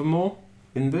flavour more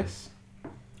in this.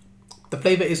 The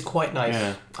flavour is quite nice.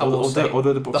 Yeah. I will say.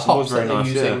 Although the Buxton was very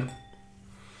nice,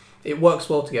 it works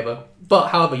well together. But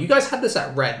however, you guys had this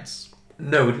at Red's.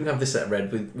 No, we didn't have this at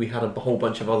Red. We had a whole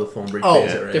bunch of other Thornbridge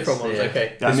beers at Red's. Different ones.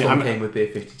 Okay. This one came with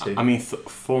Beer 52. I mean,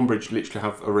 Thornbridge literally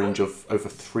have a range of over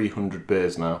 300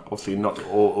 beers now. Obviously, not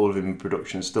all of them in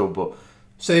production still, but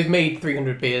so they've made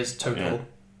 300 beers total.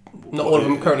 Not all of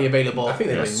them currently available. I think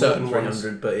they made certain more than ones.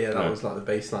 300, but yeah, that was like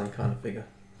the baseline kind of figure.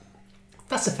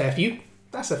 That's a fair few.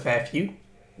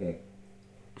 Yeah.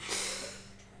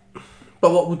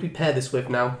 But what would we pair this with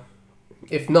now?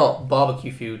 If not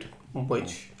barbecue food,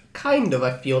 which kind of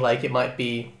I feel like it might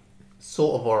be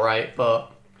sort of alright,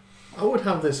 but I would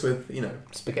have this with,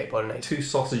 spaghetti bolognese. 2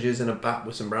 sausages in a bat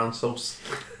with some brown sauce.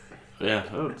 Yeah,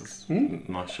 that's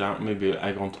nice shout. Maybe an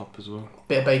egg on top as well.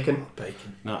 Bit of bacon.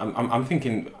 No, I'm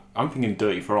thinking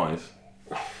dirty fries.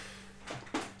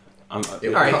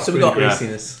 Alright, so we got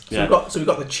greasiness. we got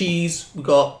the cheese, we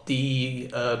got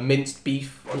the minced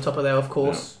beef on top of there, of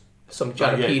course. Some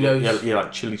jalapenos. Yeah,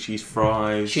 like chili cheese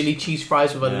fries. Chili cheese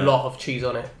fries with a lot of cheese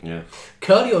on it. Yeah.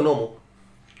 Curly or normal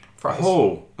fries?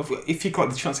 Oh, if you got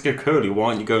the chance to go curly, why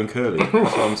aren't you going curly? That's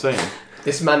what I'm saying.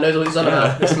 This man knows what he's on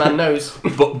about. This man knows.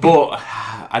 But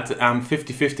I'm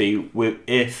 50-50 with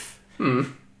if.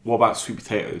 What about sweet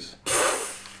potatoes?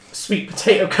 Sweet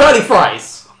potato curly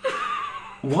fries.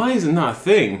 Why isn't that a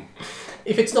thing?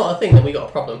 If it's not a thing, then we got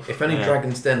a problem. If only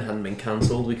Dragon's Den hadn't been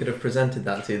cancelled, we could have presented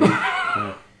that to them.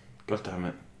 Yeah. God damn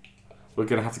it. We're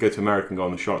going to have to go to America and go on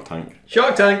the Shark Tank.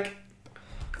 Shark Tank!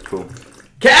 Cool.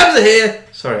 Cabs are here!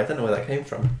 Sorry, I don't know where that came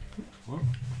from.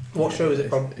 What show is it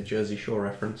from? A Jersey Shore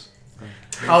reference.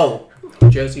 Oh,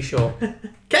 Jersey Shore.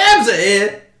 Cabs are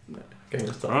here!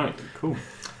 Alright, cool.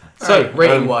 So,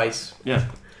 rating wise. Yeah.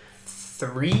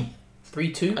 3?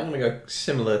 3-2? I'm going to go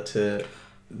similar to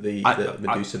the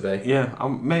Medusa Bay. Yeah,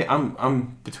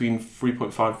 I'm between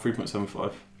 3.5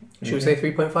 3.75. Should we say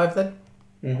 3.5 then?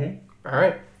 Mm-hmm.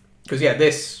 Alright. Because,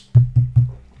 this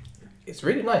it's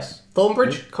really nice.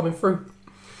 Thornbridge coming through.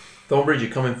 Thornbridge, you're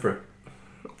coming through.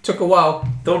 Took a while.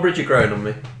 Thornbridge, you're growing on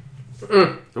me.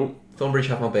 Oh. Thornbridge,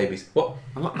 have my babies. What?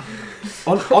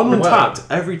 On Untapped,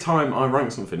 every time I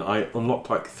rank something, I unlock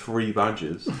like 3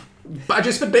 badges.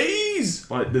 Badges for days!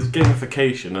 Like, there's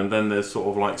gamification, and then there's sort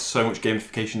of like so much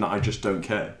gamification that I just don't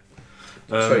care.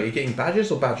 Sorry, you're getting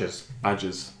badges or badges?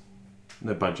 Badges.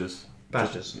 No badges.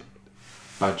 Badges.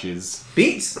 Badges.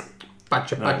 Beats?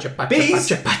 Badger.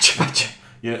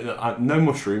 Yeah, no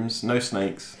mushrooms, no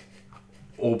snakes,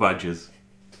 all badges.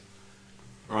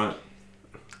 Right.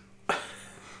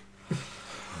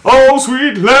 Oh,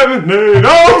 sweet lemonade,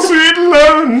 oh, sweet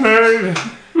lemonade.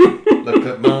 Look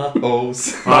at my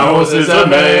hose. My horse is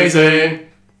amazing.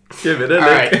 Give it a lick.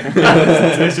 Alright.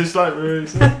 It's just like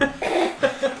roses.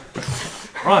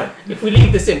 Right. If we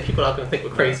leave this in, people are going to think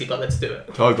we're crazy, but let's do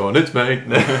it. Tog on, it's me.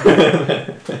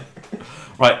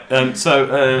 Right,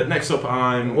 so next up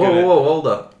I'm Whoa, hold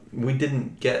up. We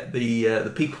didn't get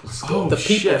the people score. The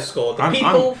people scored. The I'm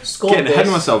people scored getting ahead of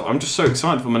this. myself. I'm just so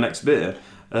excited for my next bit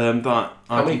that I How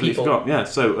many completely people? forgot. Yeah,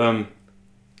 so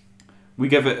we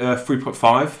gave it 3.5.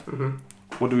 Mm-hmm.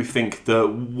 What do we think the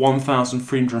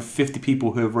 1,350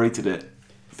 people who have rated it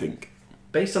think?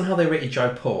 Based on how they rated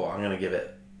Jaipur, I'm going to give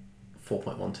it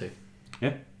 4.12.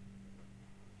 Yeah?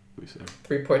 What do you say?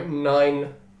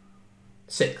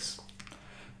 3.96.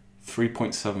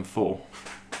 3.74.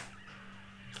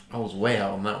 I was way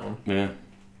out on that one. Yeah.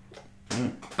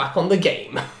 Back on the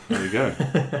game. There you go.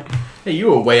 Hey, you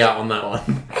were way out on that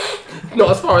one. Not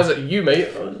as far as you, mate.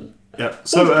 Yeah.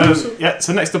 So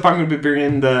next up, I'm going to be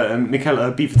bringing the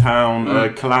Michela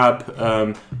Beavertown collab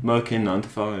Merkin 9 to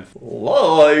 5.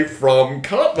 Live from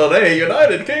Company,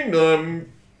 United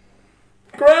Kingdom,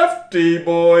 Crafty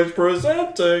Boys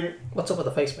presenting What's up with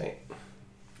the face, mate?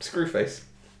 Screwface.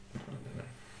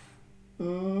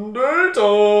 Daytime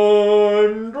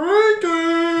drinking.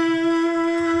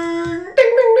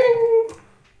 Ding, ding, ding.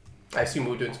 I assume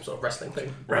we were doing some sort of wrestling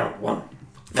thing. Round 1.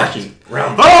 Actually,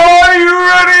 round Are you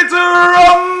ready to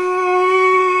rumble?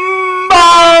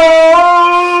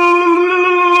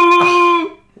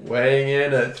 Weighing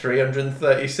in at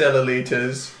 330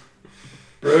 milliliters.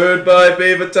 Brewed by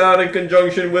Beavertown in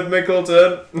conjunction with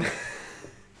Mickleton.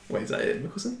 Wait, is that it,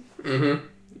 Mickleton? Mm-hmm.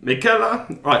 Michela.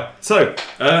 Right. So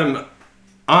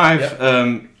I've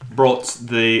brought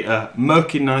the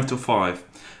Merkin 9 to 5,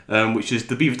 which is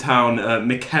the Beavertown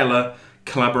Michela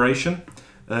collaboration.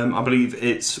 I believe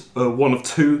it's one of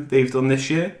 2 they've done this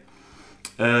year.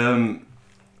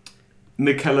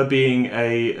 Michela being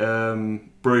a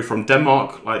brewery from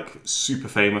Denmark, like super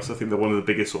famous. I think they're one of the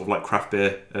biggest sort of like craft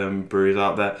beer breweries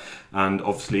out there. And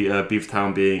obviously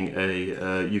Beavertown being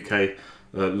a UK,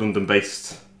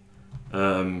 London-based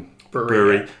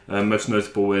brewery. Most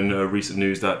notable in recent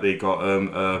news that they got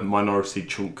a minority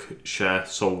chunk share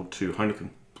sold to Heineken.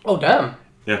 Oh, damn.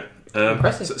 Yeah.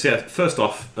 Impressive. So first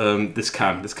off, this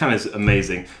can is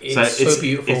amazing. It's so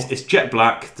beautiful. It's jet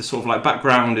black. The sort of like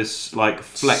background is like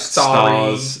flecked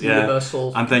Starry, stars,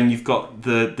 universal. and then you've got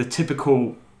the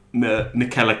typical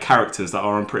Mikkeller characters that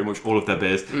are on pretty much all of their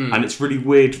beers, and it's really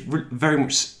weird, very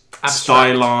much Abstract.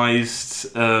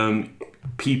 stylized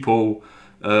people,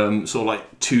 sort of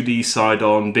like 2D side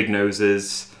on, big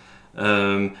noses.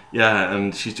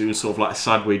 And she's doing sort of like a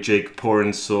Sadway jig,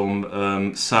 pouring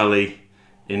some Sally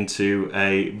into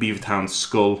a Beavertown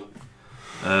skull.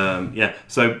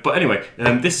 But anyway,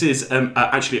 this is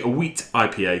actually a wheat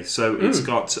IPA, so it's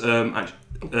got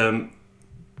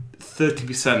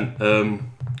 30%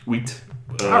 wheat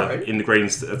in the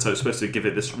grains, so it's supposed to give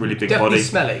it this really big definitely body.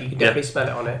 Smell it. You can definitely smell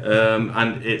it on it.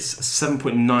 And it's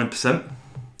 7.9%.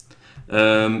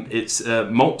 It's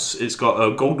malts. It's got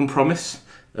a Golden Promise,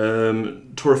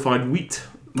 torrefied wheat,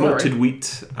 malted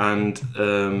wheat, and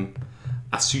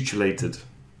acidulated.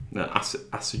 Yeast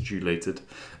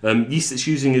it's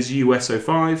using is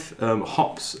US-05.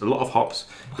 Hops, a lot of hops.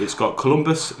 It's got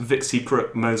Columbus, Vic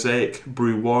Secret, Mosaic,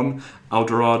 Brew 1,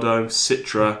 Eldorado,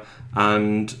 Citra,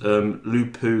 and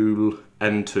Lupul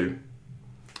N2.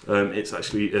 It's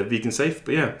actually vegan safe,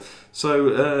 but yeah.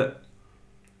 So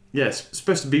it's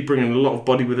supposed to be bringing a lot of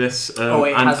body with this.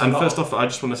 And first off, I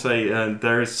just want to say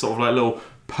there is sort of like a little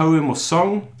poem or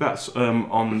song that's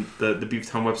on the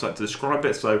Beavertown website to describe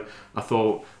it. So I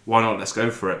thought, why not? Let's go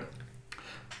for it.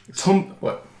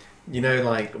 What? You know,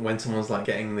 like when someone's like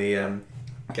getting the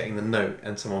note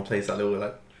and someone plays that little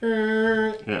like.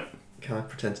 Yeah. Can I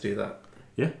pretend to do that?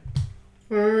 Yeah.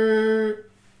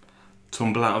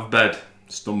 Tumble out of bed,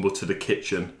 stumble to the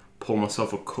kitchen, pour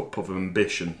myself a cup of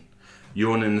ambition,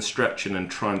 yawn in the stretching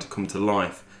and trying to come to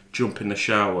life, jump in the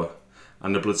shower,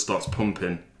 and the blood starts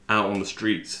pumping. Out on the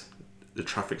streets, the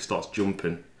traffic starts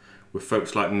jumping, with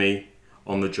folks like me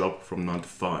on the job from 9 to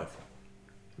 5.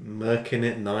 Merkin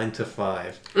it 9 to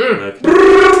 5.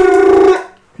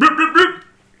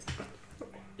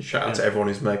 Shout out to everyone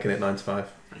who's merking it 9 to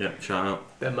 5. Yeah, shout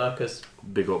out. They're Merkers.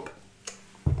 Big up.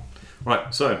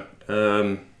 Right, so,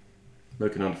 Merkin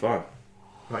 9 to 5.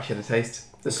 I've actually had a taste.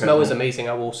 The smell is amazing,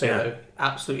 I will say though.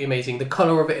 Absolutely amazing. The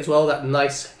colour of it as well, that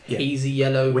nice hazy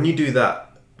yellow. When you do that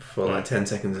for like 10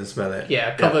 seconds and smell it.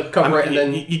 Yeah, cover it and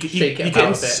then shake it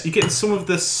about a bit. You get some of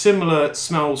the similar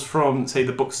smells from, say,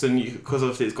 the Buxton, because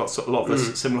obviously it's got a lot of the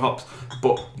similar hops,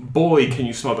 but boy, can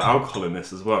you smell the alcohol in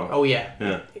this as well. Oh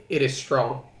yeah. It is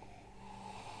strong.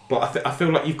 But I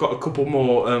feel like you've got a couple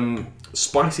more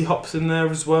spicy hops in there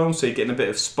as well, so you're getting a bit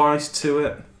of spice to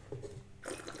it.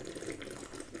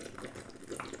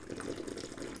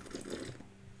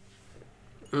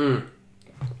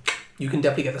 You can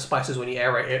definitely get the spices when you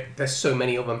aerate it. There's so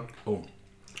many of them. Oh.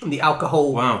 And the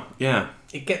alcohol, Wow, yeah.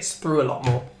 it gets through a lot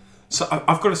more. So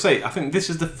I've got to say, I think this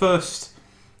is the first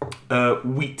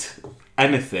wheat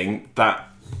anything that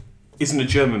isn't a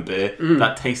German beer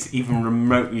that tastes even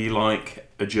remotely like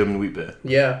a German wheat beer.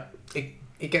 Yeah. It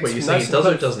gets Wait, you nice say it does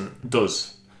or it doesn't?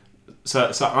 Does.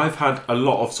 So I've had a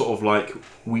lot of sort of like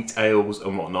wheat ales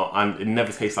and whatnot, and it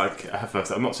never tastes like a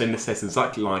Hefeweizen. I'm not saying this tastes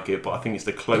exactly like it, but I think it's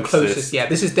the closest. Yeah,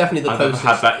 this is definitely the closest. I've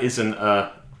ever had that isn't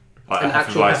like an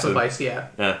actual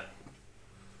Hefeweizen, Yeah.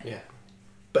 Yeah.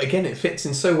 But again, it fits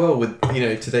in so well with,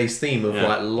 today's theme of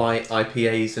like light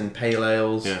IPAs and pale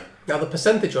ales. Yeah. Now the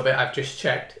percentage of it I've just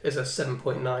checked is a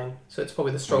 7.9, so it's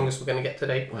probably the strongest we're going to get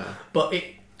today. Wow. But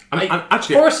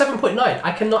actually, for a 7.9,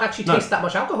 I cannot actually taste that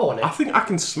much alcohol in it. I think I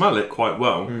can smell it quite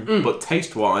well, but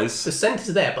taste-wise, The scent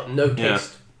is there, but no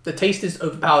taste. The taste is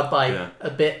overpowered by a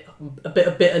bit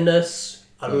of bitterness,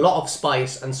 a lot of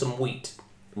spice, and some wheat.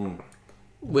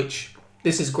 Which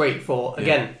this is great for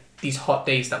again these hot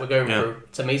days that we're going through.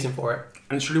 It's amazing for it.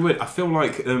 and it's really weird. I feel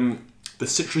like the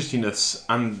citrusiness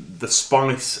and the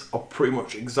spice are pretty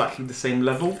much exactly the same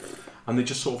level. And they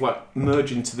just sort of like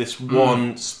merge into this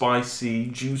one spicy,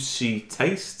 juicy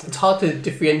taste. It's hard to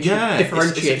differentiate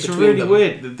it's between really them.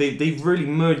 weird. They've really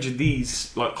merged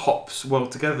these like hops well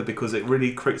together because it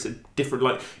really creates a different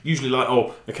like. Usually like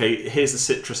here's the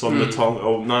citrus on the tongue.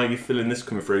 Oh, now you're feeling this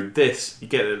coming through. This you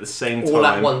get it at the same time all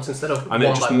at once instead of and one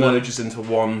it just by merges into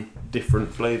one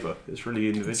different flavour. It's really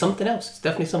individual. Something else. It's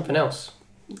definitely something else.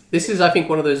 This is, I think,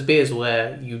 one of those beers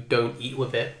where you don't eat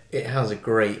with it. It has a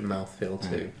great mouthfeel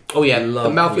too. Oh yeah,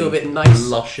 Lovely, the mouthfeel of it nice,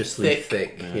 lusciously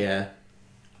thick. Yeah.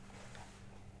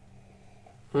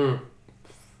 Hmm.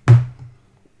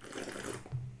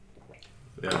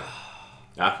 Yeah.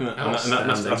 I think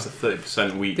that's a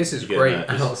 30% wheat. This is you get great.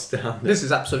 there. Outstanding. This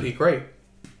is absolutely great.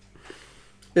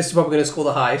 This is probably going to score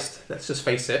the highest. Let's just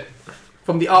face it.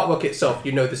 From the artwork itself,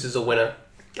 you know this is a winner.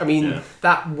 I mean,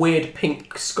 that weird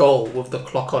pink skull with the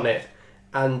clock on it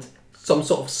and some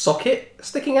sort of socket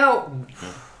sticking out.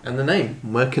 And the name,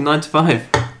 Merkin 9 to 5.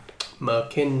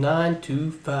 Merkin 9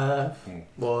 to 5.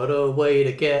 What a way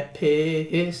to get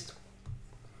pissed.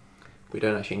 We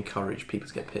don't actually encourage people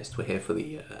to get pissed. We're here for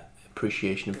the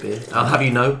appreciation of beer. I'll have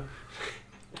you know.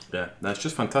 Yeah, that's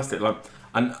just fantastic. Like,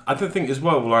 and I don't think as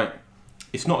well, like,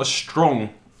 it's not as strong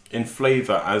in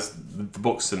flavour as the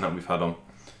Buxton that we've had on.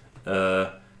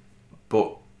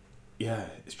 But yeah,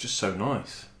 it's just so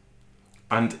nice.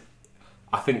 And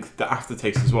I think the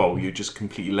aftertaste as well, you're just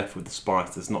completely left with the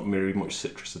spice. There's not really much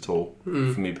citrus at all, for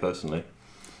me personally.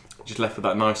 Just left with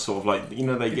that nice sort of like, you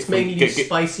know, they it's get mainly get,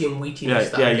 spicy and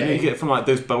wheatiness. You get from like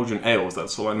those Belgian ales, that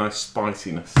sort of nice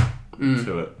spiciness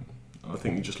to it. I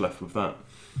think you're just left with that.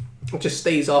 It just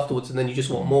stays afterwards, and then you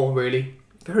just want more, really.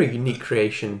 Very unique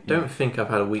creation. Don't think I've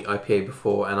had a wheat IPA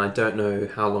before, and I don't know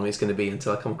how long it's going to be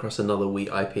until I come across another wheat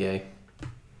IPA.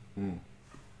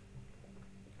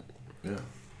 Yeah.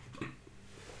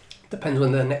 Depends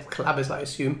when the next collab is, I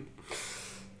assume.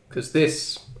 Because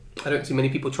this, I don't see many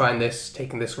people trying this,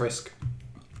 taking this risk.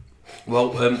 Well,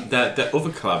 their other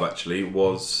collab actually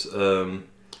was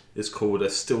is called a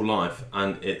Still Life,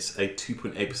 and it's a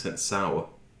 2.8% sour.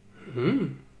 Yeah.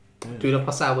 Do you love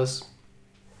our sours?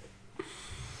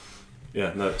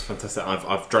 Yeah, no, it's fantastic.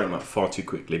 I've drank that far too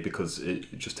quickly because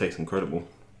it just tastes incredible.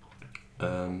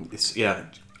 It's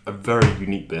a very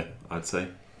unique beer, I'd say,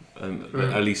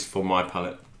 at least for my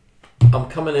palate. I'm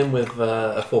coming in with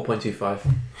a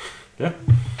 4.25. Yeah.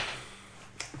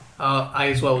 I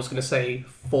as well was going to say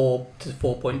 4 to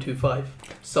 4.25,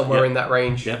 somewhere in that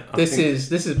range. Yeah, this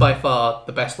is by far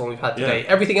the best one we've had today. Yeah.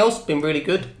 Everything else been really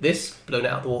good. This blown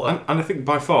it out of the water. And I think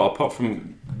by far, apart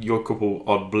from your couple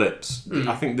odd blips,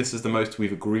 I think this is the most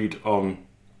we've agreed on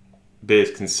beers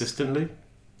consistently.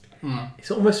 It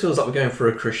almost feels like we're going for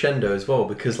a crescendo as well,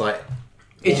 because like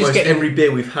It's almost just getting every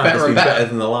beer we've had has been better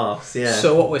than the last. Yeah.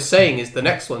 So what we're saying is the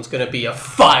next one's going to be a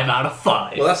 5 out of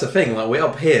 5. Well, that's the thing. Like, we're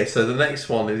up here, so the next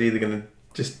one is either going to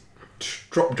just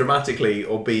drop dramatically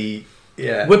or be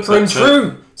Whipper and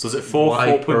True. So is it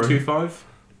 4.25?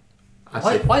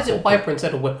 Why is it Wiper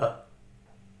instead of Whipper?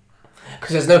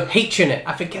 Because there's no H in it.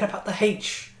 I forget about the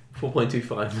H.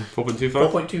 4.25. 4.25?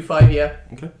 4.25, yeah.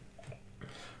 Okay.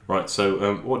 Right,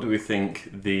 so what do we think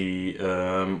the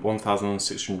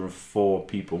 1,604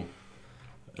 people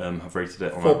have rated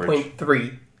it on average?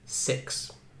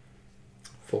 4.36.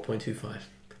 4.25.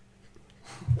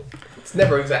 It's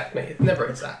never exact, mate. It's never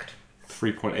exact.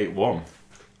 3.81.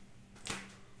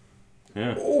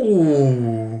 Yeah.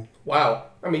 Ooh. Wow.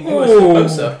 I mean, you were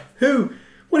closer. Who?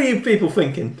 What are you people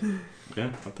thinking?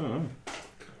 Yeah, I don't know.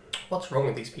 What's wrong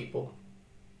with these people?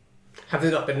 Have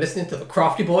they not been listening to the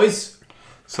Crafty Boys?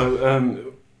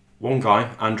 So, one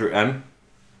guy, Andrew M.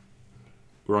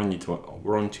 We're on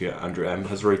to you, Andrew M.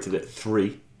 Has rated it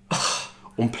 3.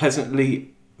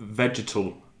 Unpleasantly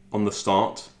vegetal on the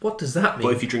start. What does that mean?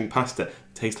 But if you drink past it, it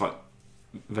tastes like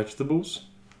vegetables.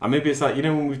 And maybe it's like, you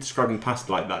know when we've described in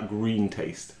pasta, like that green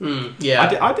taste.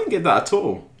 Yeah. I didn't get that at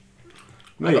all.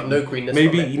 I got no greenness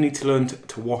Maybe from it. you need to learn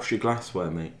to wash your glassware,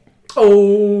 mate.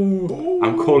 Oh.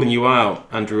 I'm calling you out,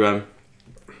 Andrew M.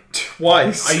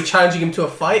 Twice. Are you challenging him to a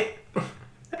fight?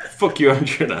 Fuck you,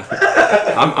 Andrew. No.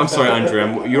 I'm sorry, Andrew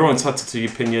M. You're entitled to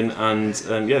your opinion, and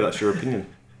that's your opinion.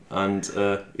 And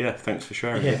thanks for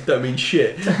sharing. Yeah, don't mean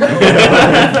shit. Well,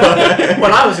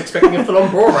 I was expecting a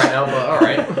full-on brawl right now, but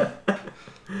alright.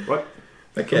 Right.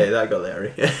 Okay, that got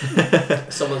Larry.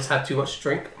 Someone's had too much to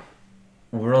drink.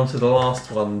 We're on to the last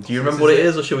one. Do you remember what it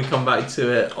is, or shall we come back to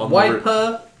it on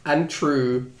Wiper and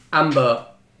True, Amber,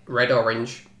 Red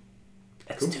Orange.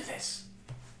 Let's do this.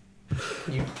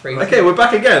 Okay, we're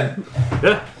back again.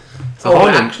 Yeah. So we're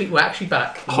actually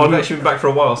back. We've actually been back for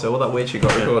a while, so all that weird shit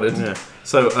got recorded. Yeah.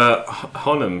 So,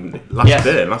 Honham,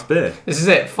 last beer. This is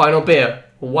it, final beer.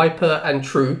 Wiper and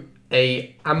True,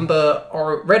 a amber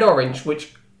or red orange,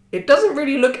 which it doesn't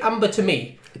really look amber to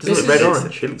me. It doesn't look red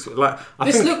orange. It looks like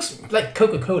This looks like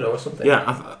Coca-Cola or something.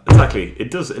 Yeah, exactly.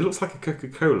 It does. It looks like a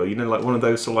Coca-Cola. You know, like one of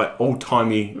those sort of like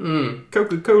old-timey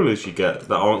Coca-Colas you get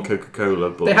that aren't Coca-Cola,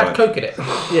 but they had Coke in it.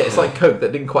 Yeah, it's like Coke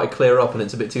that didn't quite clear up and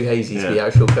it's a bit too hazy to be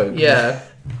actual Coke. Yeah.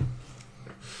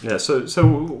 Yeah. So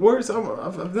where is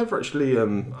I've never actually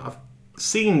I've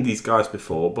seen these guys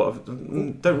before, but I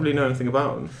don't really know anything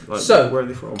about them. Like, So where are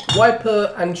they from?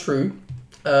 Wiper and True,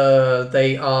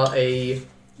 they are a.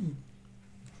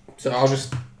 So I'll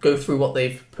just go through what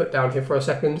they've put down here for a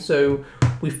second. So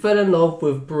we fell in love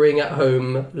with brewing at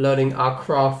home, learning our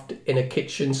craft in a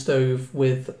kitchen stove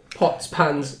with pots,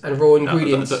 pans, and raw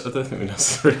ingredients. I don't think we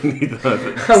necessarily need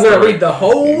that. I'm going to read the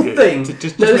whole thing.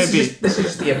 Just this is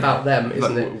just the about them,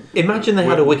 isn't it? Imagine they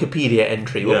had a Wikipedia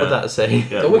entry. What would that say?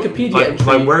 Yeah, The Wikipedia entry.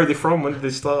 Like, where are they from? When did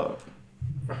they start?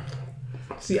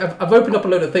 See, I've opened up a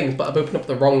load of things, but I've opened up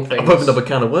the wrong things. I've opened up a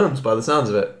can of worms by the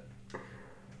sounds of it.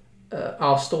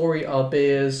 Our story, our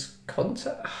beers,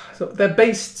 So they're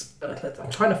based. I'm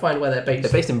trying to find where they're based.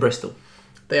 They're based in Bristol.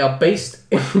 They are based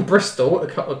in Bristol,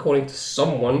 according to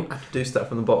someone. I have to do stuff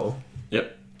from the bottle.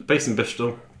 Yep, based in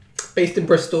Bristol. Based in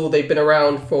Bristol, they've been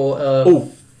around for a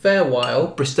fair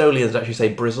while. Bristolians actually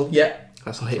say Brizzle. Yeah,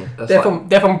 that's like they're from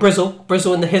Brizzle.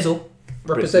 Brizzle in the Hizzle.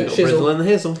 Represent Shizzle. Brizzle in the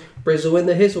Hizzle. Brizzle in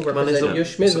the Hizzle. Represent your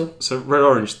schmizzle. So red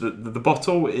orange. The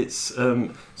bottle. It's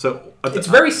it's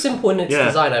very simple in its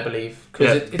design, I believe,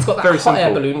 because it's got that very hot air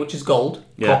simple. balloon, which is gold.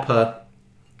 Yeah.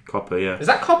 Copper, yeah. Is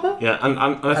that copper? Yeah, and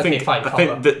I Okay, think fine, I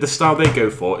think the style they go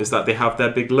for is that they have their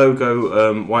big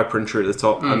logo Wiper and True at the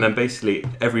top, and then basically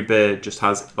every beer just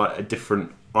has like a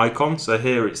different icon. So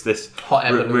here it's this hot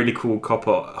air balloon. Really cool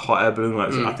copper hot air balloon.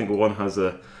 Like I think one has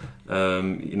a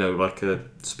like a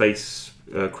space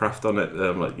craft on it,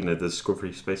 like the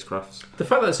Discovery spacecrafts. The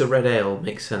fact that it's a red ale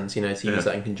makes sense, to use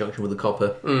that in conjunction with the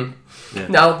copper. Yeah.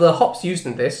 Now the hops used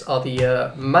in this are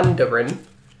the Mandarin,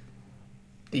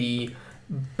 the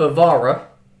Bavara,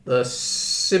 the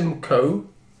Simcoe.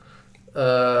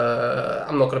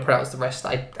 I'm not going to pronounce the rest.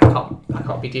 I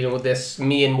can't be dealing with this.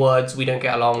 Me and words, we don't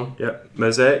get along. Yeah,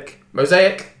 Mosaic,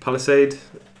 Palisade,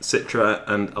 Citra,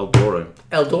 and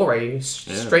Eldore,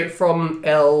 straight from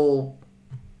El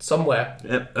somewhere.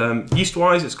 Yeah. Yeast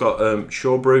wise, it's got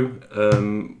Shawbrew,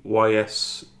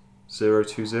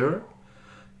 YS020.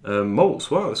 Malts.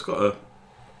 Wow, it's got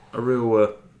a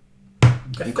real.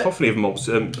 Cacophony of malts.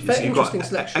 So you've got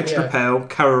extra pale,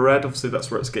 Cara Red. Obviously,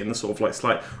 that's where it's getting the sort of like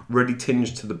slight reddy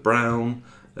tinge to the brown.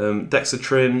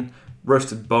 Dexatrin,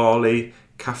 roasted barley,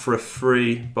 Caffra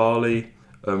free barley,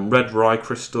 red rye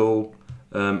crystal,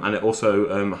 and it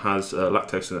also has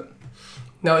lactose in it.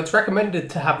 Now, it's recommended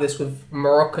to have this with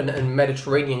Moroccan and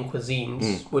Mediterranean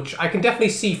cuisines, which I can definitely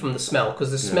see from the smell,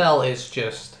 because the smell is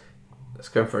just. Let's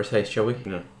go for a taste, shall we?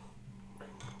 Yeah,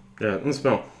 and the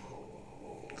smell.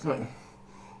 It's like.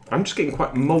 I'm just getting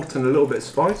quite malt and a little bit of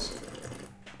spice.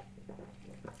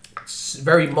 It's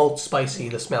very malt spicy,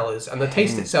 the smell is. And the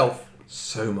taste itself...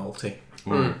 So malty.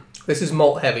 This is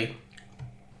malt heavy.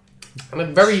 And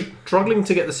I'm very... Struggling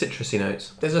to get the citrusy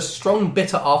notes. There's a strong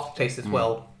bitter aftertaste as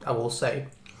well, I will say.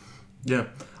 Yeah.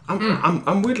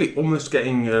 I'm weirdly almost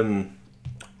getting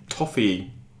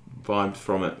toffee vibes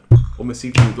from it. Almost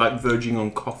even like verging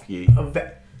on coffee.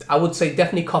 I would say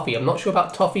definitely coffee. I'm not sure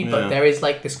about toffee, but there is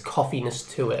like this coffeeness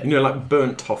to it. Like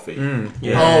burnt toffee.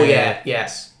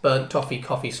 Yes. Burnt toffee,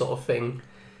 coffee sort of thing.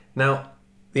 Now,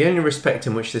 the only respect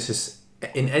in which this is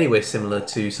in any way similar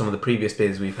to some of the previous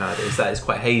beers we've had is that it's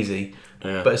quite hazy.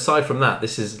 Yeah. But aside from that,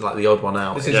 this is like the odd one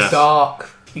out. This is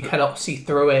dark. You cannot see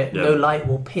through it. Yeah. No light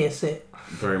will pierce it.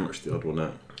 Very much the odd one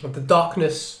out. But the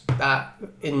darkness that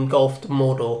engulfed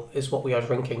Mordor is what we are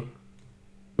drinking.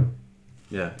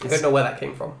 Yeah, I don't know where that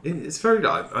came from. It's very.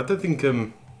 I don't think.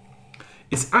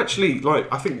 It's actually like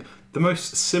I think the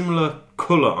most similar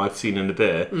colour I've seen in a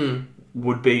beer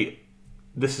would be.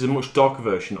 This is a much darker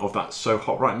version of that So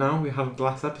Hot Right Now we had in the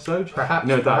last episode. Perhaps.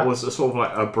 That was a sort of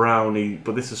like a brownie,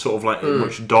 but this is sort of like a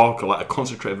much darker, like a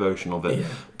concentrated version of it. Yeah.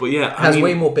 But yeah, it has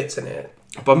way more bits in it.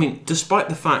 But I mean, despite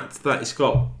the fact that it's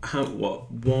got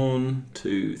 1,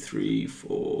 2, 3,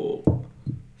 4,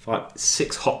 5,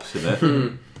 6 hops in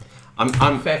it.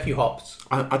 I'm fair few hops.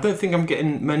 I don't think I'm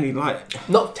getting many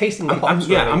not tasting the hops.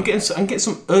 Really. I'm getting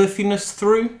some earthiness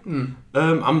through.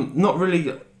 I'm not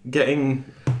really getting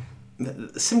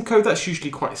Simcoe. That's usually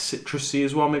quite citrusy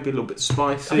as well, maybe a little bit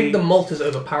spicy. I think the malt is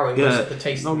overpowering the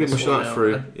taste. Not getting much of that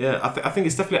through. Yeah, I think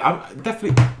it's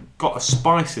definitely got a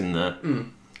spice in there,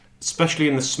 especially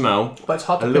in the smell. But it's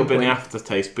hard to a little bit in the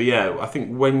aftertaste. But yeah, I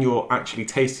think when you're actually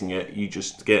tasting it, you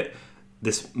just get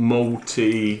this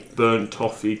malty, burnt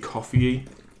toffee, coffee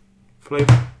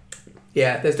flavour.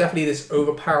 Yeah, there's definitely this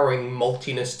overpowering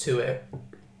maltiness to it,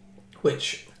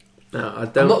 which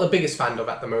I'm not the biggest fan of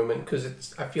at the moment,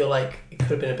 because I feel like it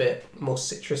could have been a bit more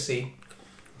citrusy.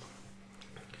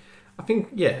 I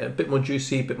think, a bit more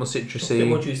juicy, a bit more citrusy. A bit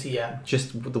more juicy, yeah.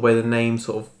 Just the way the name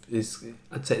sort of is,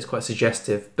 I'd say it's quite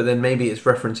suggestive, but then maybe it's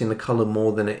referencing the colour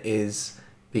more than it is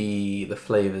the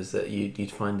flavours that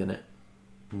you'd find in it.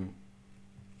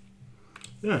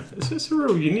 Yeah, it's a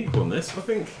real unique one, this. I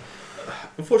think,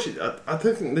 unfortunately, I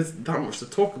don't think there's that much to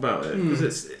talk about it,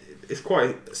 because it's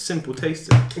quite simple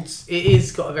tasting. It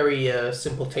is got a very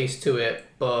simple taste to it,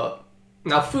 but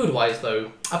now food-wise,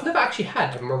 though, I've never actually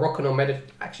had a Moroccan or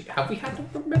Actually, have we had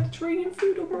a Mediterranean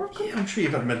food or Moroccan? Yeah, I'm sure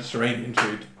you've had Mediterranean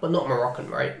food. But not Moroccan,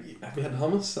 right? Have you had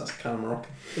hummus? That's kind of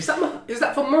Moroccan. Is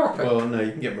that from Morocco? Well, no,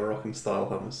 you can get Moroccan-style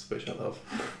hummus, which I love.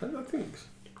 I think so.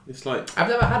 It's like I've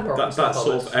never had Moroccan that style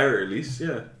sort hummus. of area, at least.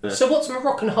 Yeah. So what's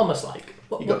Moroccan hummus like?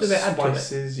 What do they add to it?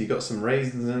 spices, you got some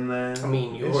raisins in there. I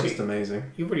mean, it's just amazing.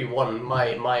 You really won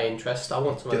my interest. I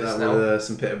want some Get of this that now. with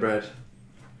some pita bread.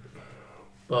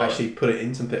 But, Actually, put it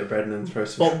in some pita bread and then throw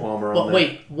some shawarma on but there.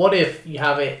 wait, what if you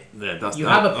have it? Yeah, You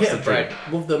have a pita bread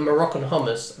with the Moroccan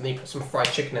hummus, and then you put some fried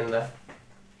chicken in there.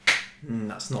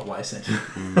 That's not what I said.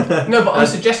 No, but I'm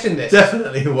suggesting this.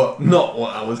 Definitely not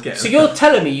what I was getting. So you're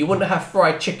telling me you wouldn't have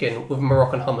fried chicken with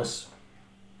Moroccan hummus?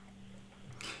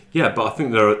 Yeah, but I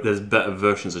think there's better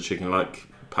versions of chicken, like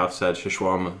Pav said,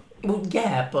 shawarma. Well,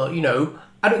 yeah, but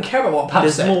I don't care about what Pav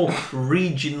There's said. more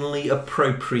regionally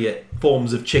appropriate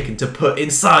forms of chicken to put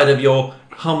inside of your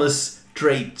hummus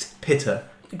draped pita.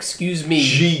 Excuse me.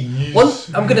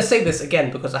 Jeez. I'm going to say this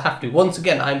again because I have to. Once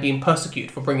again, I'm being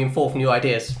persecuted for bringing forth new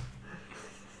ideas.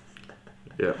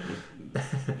 Yeah.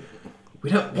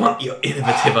 We don't want your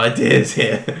innovative ideas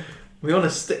here. We want to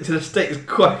stick to the status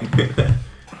quo.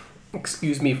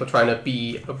 Excuse me for trying to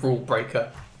be a rule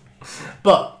breaker.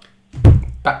 But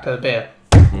back to the beer.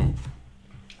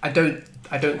 I don't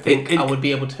think I would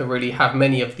be able to really have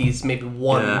many of these. Maybe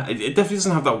one. Yeah, it definitely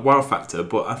doesn't have that wow factor,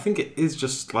 but I think it is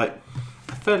just like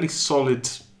a fairly solid,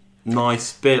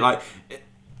 nice beer. Like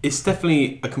it's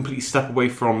definitely a complete step away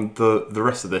from the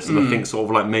rest of this, and I think sort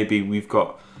of like maybe we've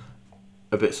got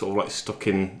a bit sort of like stuck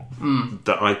in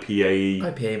the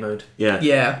IPA mode.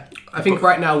 Yeah, I think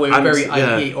right now we're very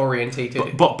IPA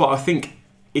orientated. But I think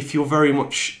if you're very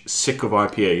much sick of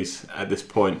IPAs at this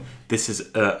point, this is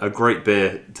a great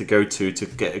beer to go to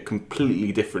get a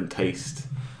completely different taste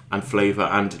and flavour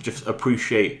and just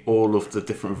appreciate all of the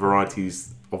different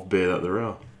varieties of beer that there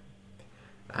are.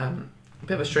 A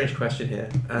bit of a strange question here.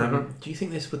 Do you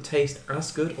think this would taste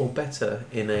as good or better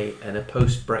in a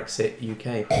post-Brexit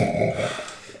UK?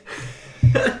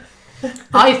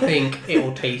 I think it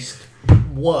will taste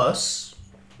worse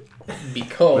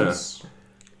because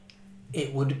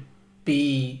it would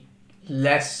be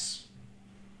less.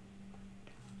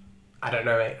 I don't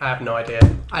know, mate. I have no idea.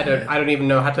 I don't even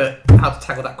know how to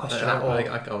tackle that question at all.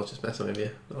 I was just messing with you.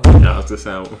 Yeah, I was going to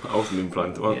say I wasn't even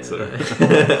planning to answer.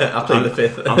 Yeah. I'll play the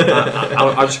fifth.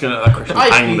 I'm just going to let that question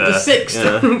hang there. The sixth.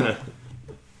 Yeah.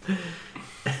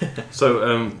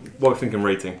 So, what are we thinking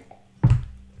rating?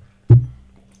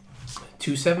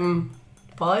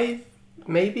 2.75,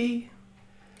 maybe.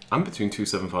 I'm between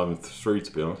 2.75 and 3,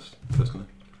 to be honest, personally.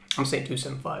 I'm saying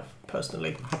 2.75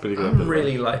 personally. Happy to go I'm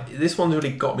really this one's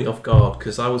really got me off guard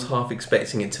because I was half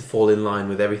expecting it to fall in line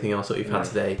with everything else that we've had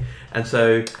today, and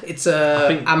so it's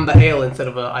a amber ale instead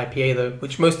of an IPA though,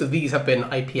 which most of these have been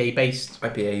IPA based.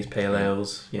 IPAs, pale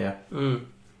ales, yeah.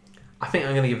 I think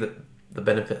I'm going to give the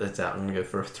benefit of the doubt. I'm going to go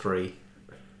for a 3.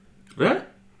 Yeah?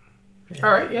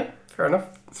 All right, yeah, fair enough.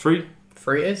 3?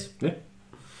 3 it is. Yeah.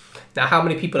 Now, how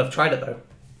many people have tried it though,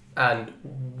 and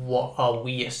what are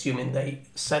we assuming they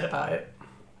said about it?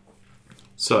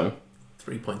 So,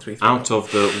 3.33 out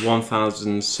of the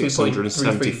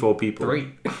 1,674 people.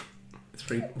 3.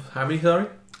 How many, sorry?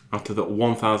 Out of the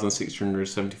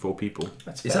 1,674 people.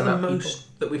 That's Is fair that the amount of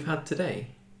most that we've had today?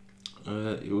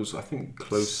 It was, I think,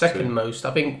 close second to... most.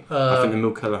 I think I think the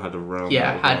Milkella had around...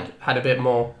 had a bit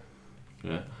more.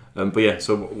 Yeah. But yeah,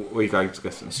 so what are you guys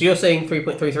guessing? So you're saying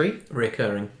 3.33?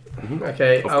 Reoccurring. Mm-hmm.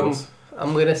 Okay, Of course.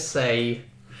 I'm going to say...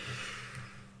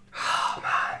 Oh,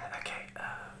 man, okay.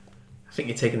 I think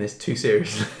you're taking this too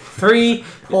seriously. 3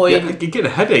 Yeah, you get a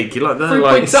headache. You like that? 3.6.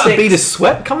 Like, Is that a bead of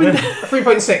sweat coming down?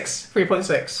 3.6.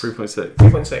 3.6.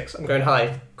 3.6. I'm going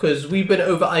high because we've been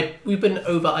over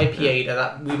IPA'd and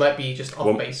that we might be just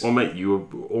off base. Well, mate, you were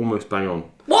almost bang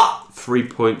on. What?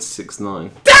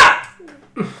 3.69.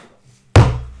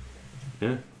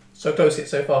 Yeah. So close it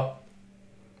so far.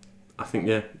 I think,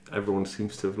 yeah, everyone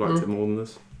seems to have liked it more than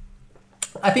this.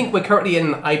 I think we're currently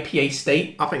in an IPA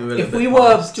state. I think If we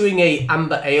were doing a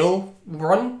amber ale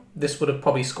run, this would have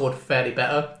probably scored fairly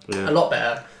better. Yeah. A lot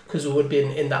better because we would have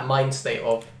been in that mind state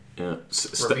of Yeah.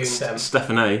 reviewing them.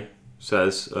 Stephen A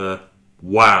says,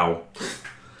 wow.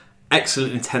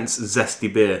 Excellent, intense,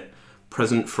 zesty beer.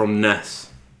 Present from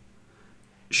Ness.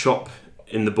 Shop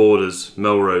in the Borders,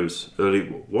 Melrose. Early...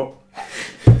 What?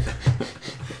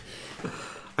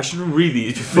 I should read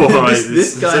these before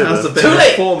this guy has a bit Too of a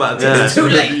late. format to Yeah. his Too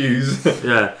late. reviews.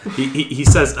 Yeah, he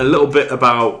says a little bit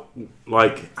about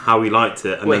like how he liked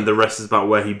it, and Wait. then the rest is about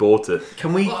where he bought it.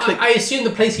 Can we Well, click? I assume the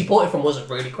place he bought it from wasn't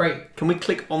really great. Can we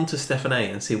click onto Stephen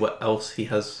A and see what else he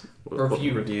has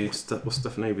reviewed? What's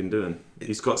Stephen A been doing?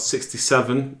 He's got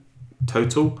 67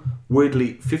 total.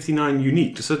 Weirdly, 59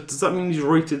 unique. So does that mean he's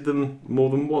rated them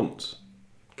more than once?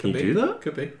 Can you do that?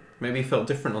 Could be. Maybe he felt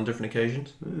different on different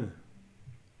occasions. Yeah.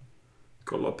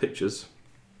 Got a lot of pictures.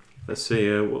 Let's see.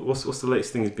 What's the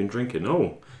latest thing he's been drinking?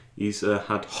 Oh, he's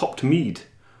had hopped mead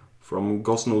from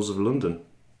Gosnells of London.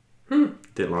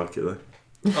 Didn't like it though.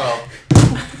 Oh.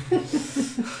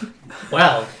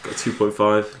 Well. Got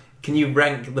 2.5. Can you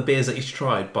rank the beers that he's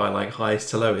tried by like highest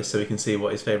to lowest so we can see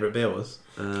what his favourite beer was?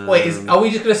 Wait, are we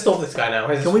just going to stalk this guy now?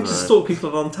 Can we just stalk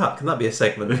people on tap? Can that be a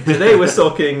segment? Today we're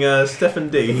stalking Stefan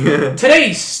D.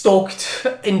 Today's stalked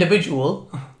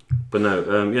individual. But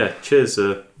no, cheers,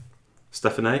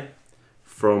 Stefan A.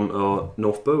 from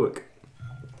North Berwick.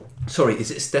 Sorry, is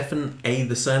it Stefan A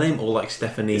the surname or like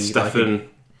Stephanie? It's Stefan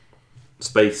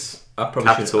space. I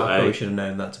probably should have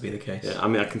known that to be the case. Yeah, I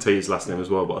mean, I can tell you his last name as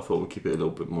well, but I thought we'd keep it a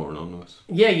little bit more anonymous.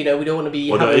 Yeah, we don't want to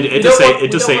be. Well, it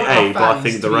does say A, but I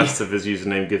think the rest of his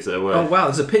username gives it away. Oh wow,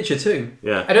 there's a picture too.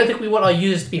 Yeah. I don't think we want our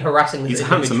users to be harassing this He's a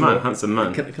individual. handsome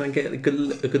man. Can I get a good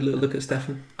little look at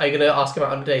Stefan? Are you going to ask him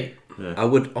out on a date? Yeah. I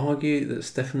would argue that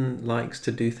Stefan likes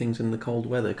to do things in the cold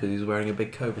weather because he's wearing a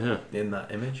big coat in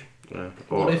that image. Yeah.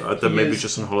 Or maybe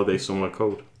just on holiday somewhere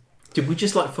cold. Did we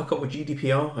just fuck up with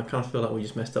GDPR? I kind of feel like we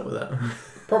just messed up with that.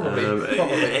 Probably.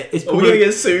 It's Are we going to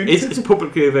get sued? It's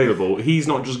publicly available. He's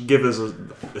not just give us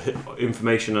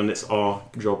information and it's our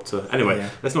job to... Anyway,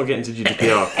 let's not get into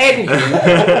GDPR. Anyway.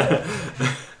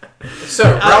 So,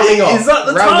 rounding off. Is that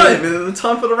the time? Is it the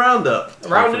time for the roundup?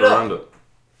 Round it up.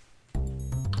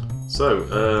 So,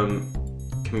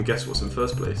 can we guess what's in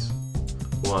first place?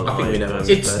 Well, I think we know.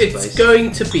 It's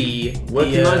going to be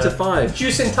working 9 to 5.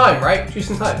 Juice in Time, right? Juice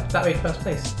in Time. That made first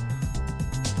place.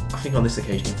 I think on this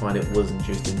occasion you find it wasn't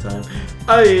Juiced in Time.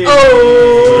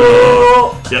 Oh!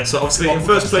 Yeah, so obviously in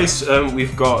first place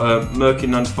we've got Merkin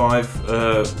 95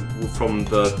 from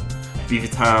the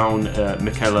Beavertown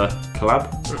Michaela collab.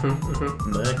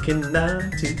 Merkin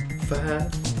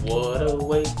 95. What a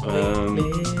way to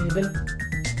living.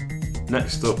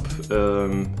 Next up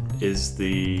is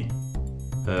the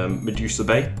Medusa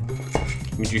Bay.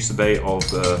 Medusa Bay of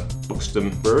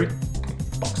Buxton Brewery.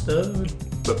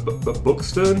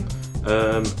 Buxton.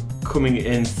 Coming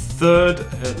in third,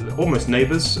 almost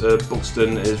neighbours.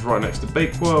 Buxton is right next to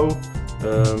Bakewell.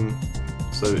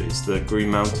 So it's the Green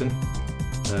Mountain.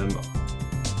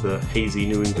 The hazy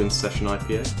New England Session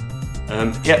IPA.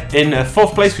 In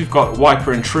fourth place we've got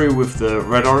Wiper and True with the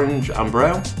Red Orange Amber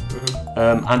Ale.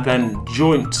 And then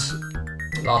Joint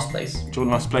last place,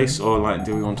 or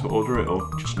do we want to order it, or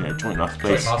just joint last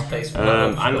place? Joint last place.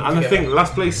 And I think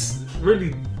last place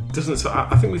really doesn't. So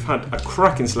I think we've had a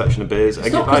cracking selection of beers.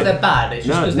 It's not because they're bad. It's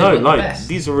just because they're the best.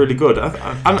 These are really good. I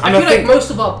feel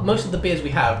like most of the beers we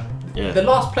have, the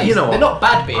last place, they're not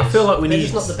bad beers. I feel like they're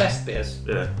just not the best beers.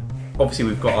 Yeah. Obviously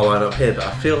we've got our line up here, but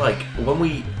I feel like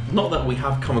not that we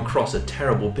have come across a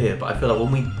terrible beer, but I feel like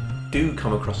when we do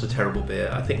come across a terrible beer,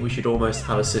 I think we should almost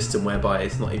have a system whereby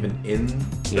it's not even in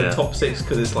the top 6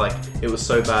 because it's like it was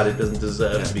so bad it doesn't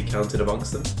deserve to be counted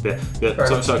amongst them.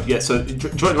 So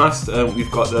joint last we've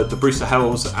got the Brewster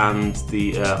Hells and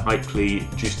the Hikely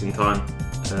Juiced in Time,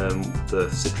 the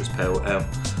Citrus Pale Ale.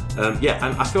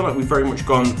 And I feel like we've very much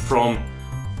gone from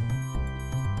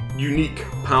unique,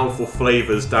 powerful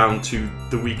flavours down to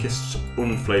the weakest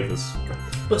unflavours.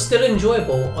 But still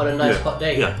enjoyable on a nice hot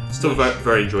day. Yeah, still very,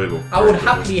 very enjoyable. I would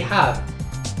happily have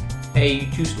a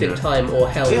Juiced in Time or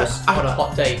Hells on a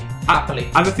hot day. Happily.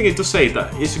 And I think it does say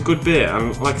that it's a good beer,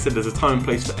 and like I said, there's a time and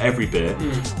place for every beer.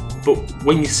 But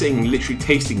when you're sitting literally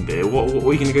tasting beer, what are you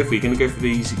going to go for? You're going to go for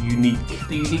these unique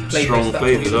flavors, strong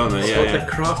flavours, aren't they? That's what the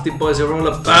crafty boys are all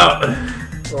about.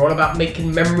 We're all about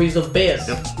making memories of beers.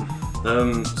 Yep.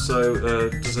 So,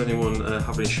 does anyone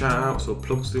have any shout-outs or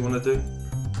plugs they want to do?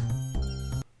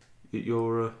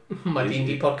 Your my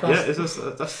D&D podcast. Yeah, is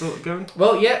that still going?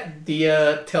 Well, yeah,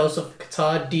 the Tales of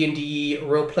Cthulhu D&D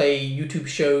roleplay YouTube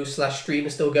show /stream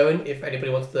is still going. If anybody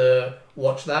wants to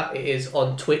watch that, it is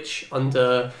on Twitch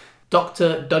under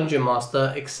Dr. Dungeon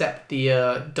Master, except the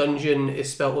dungeon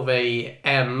is spelt with a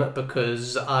M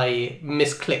because I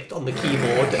misclicked on the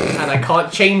keyboard and I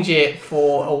can't change it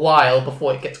for a while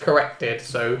before it gets corrected.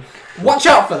 So watch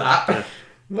out for that. Yeah.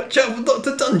 Watch out for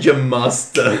Dr. Dungeon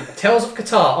Master. Tales of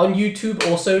Cthulhu on YouTube.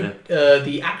 Also,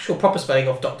 the actual proper spelling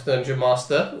of Dr. Dungeon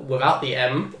Master without the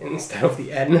M instead of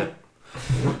the N.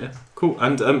 Yeah. Cool.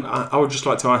 And I would just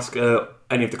like to ask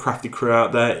any of the crafty crew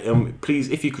out there, please,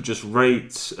 if you could just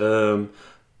rate, write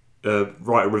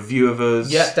a review of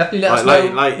us. Yeah, definitely let us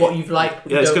know what you've liked.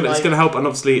 Yeah, it's gonna help, and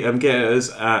obviously get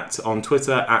us on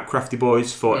Twitter at Crafty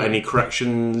Boys for any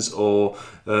corrections or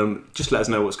just let us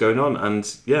know what's going on. And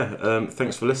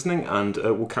thanks for listening, and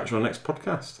we'll catch you on the next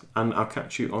podcast, and I'll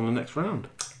catch you on the next round.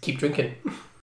 Keep drinking.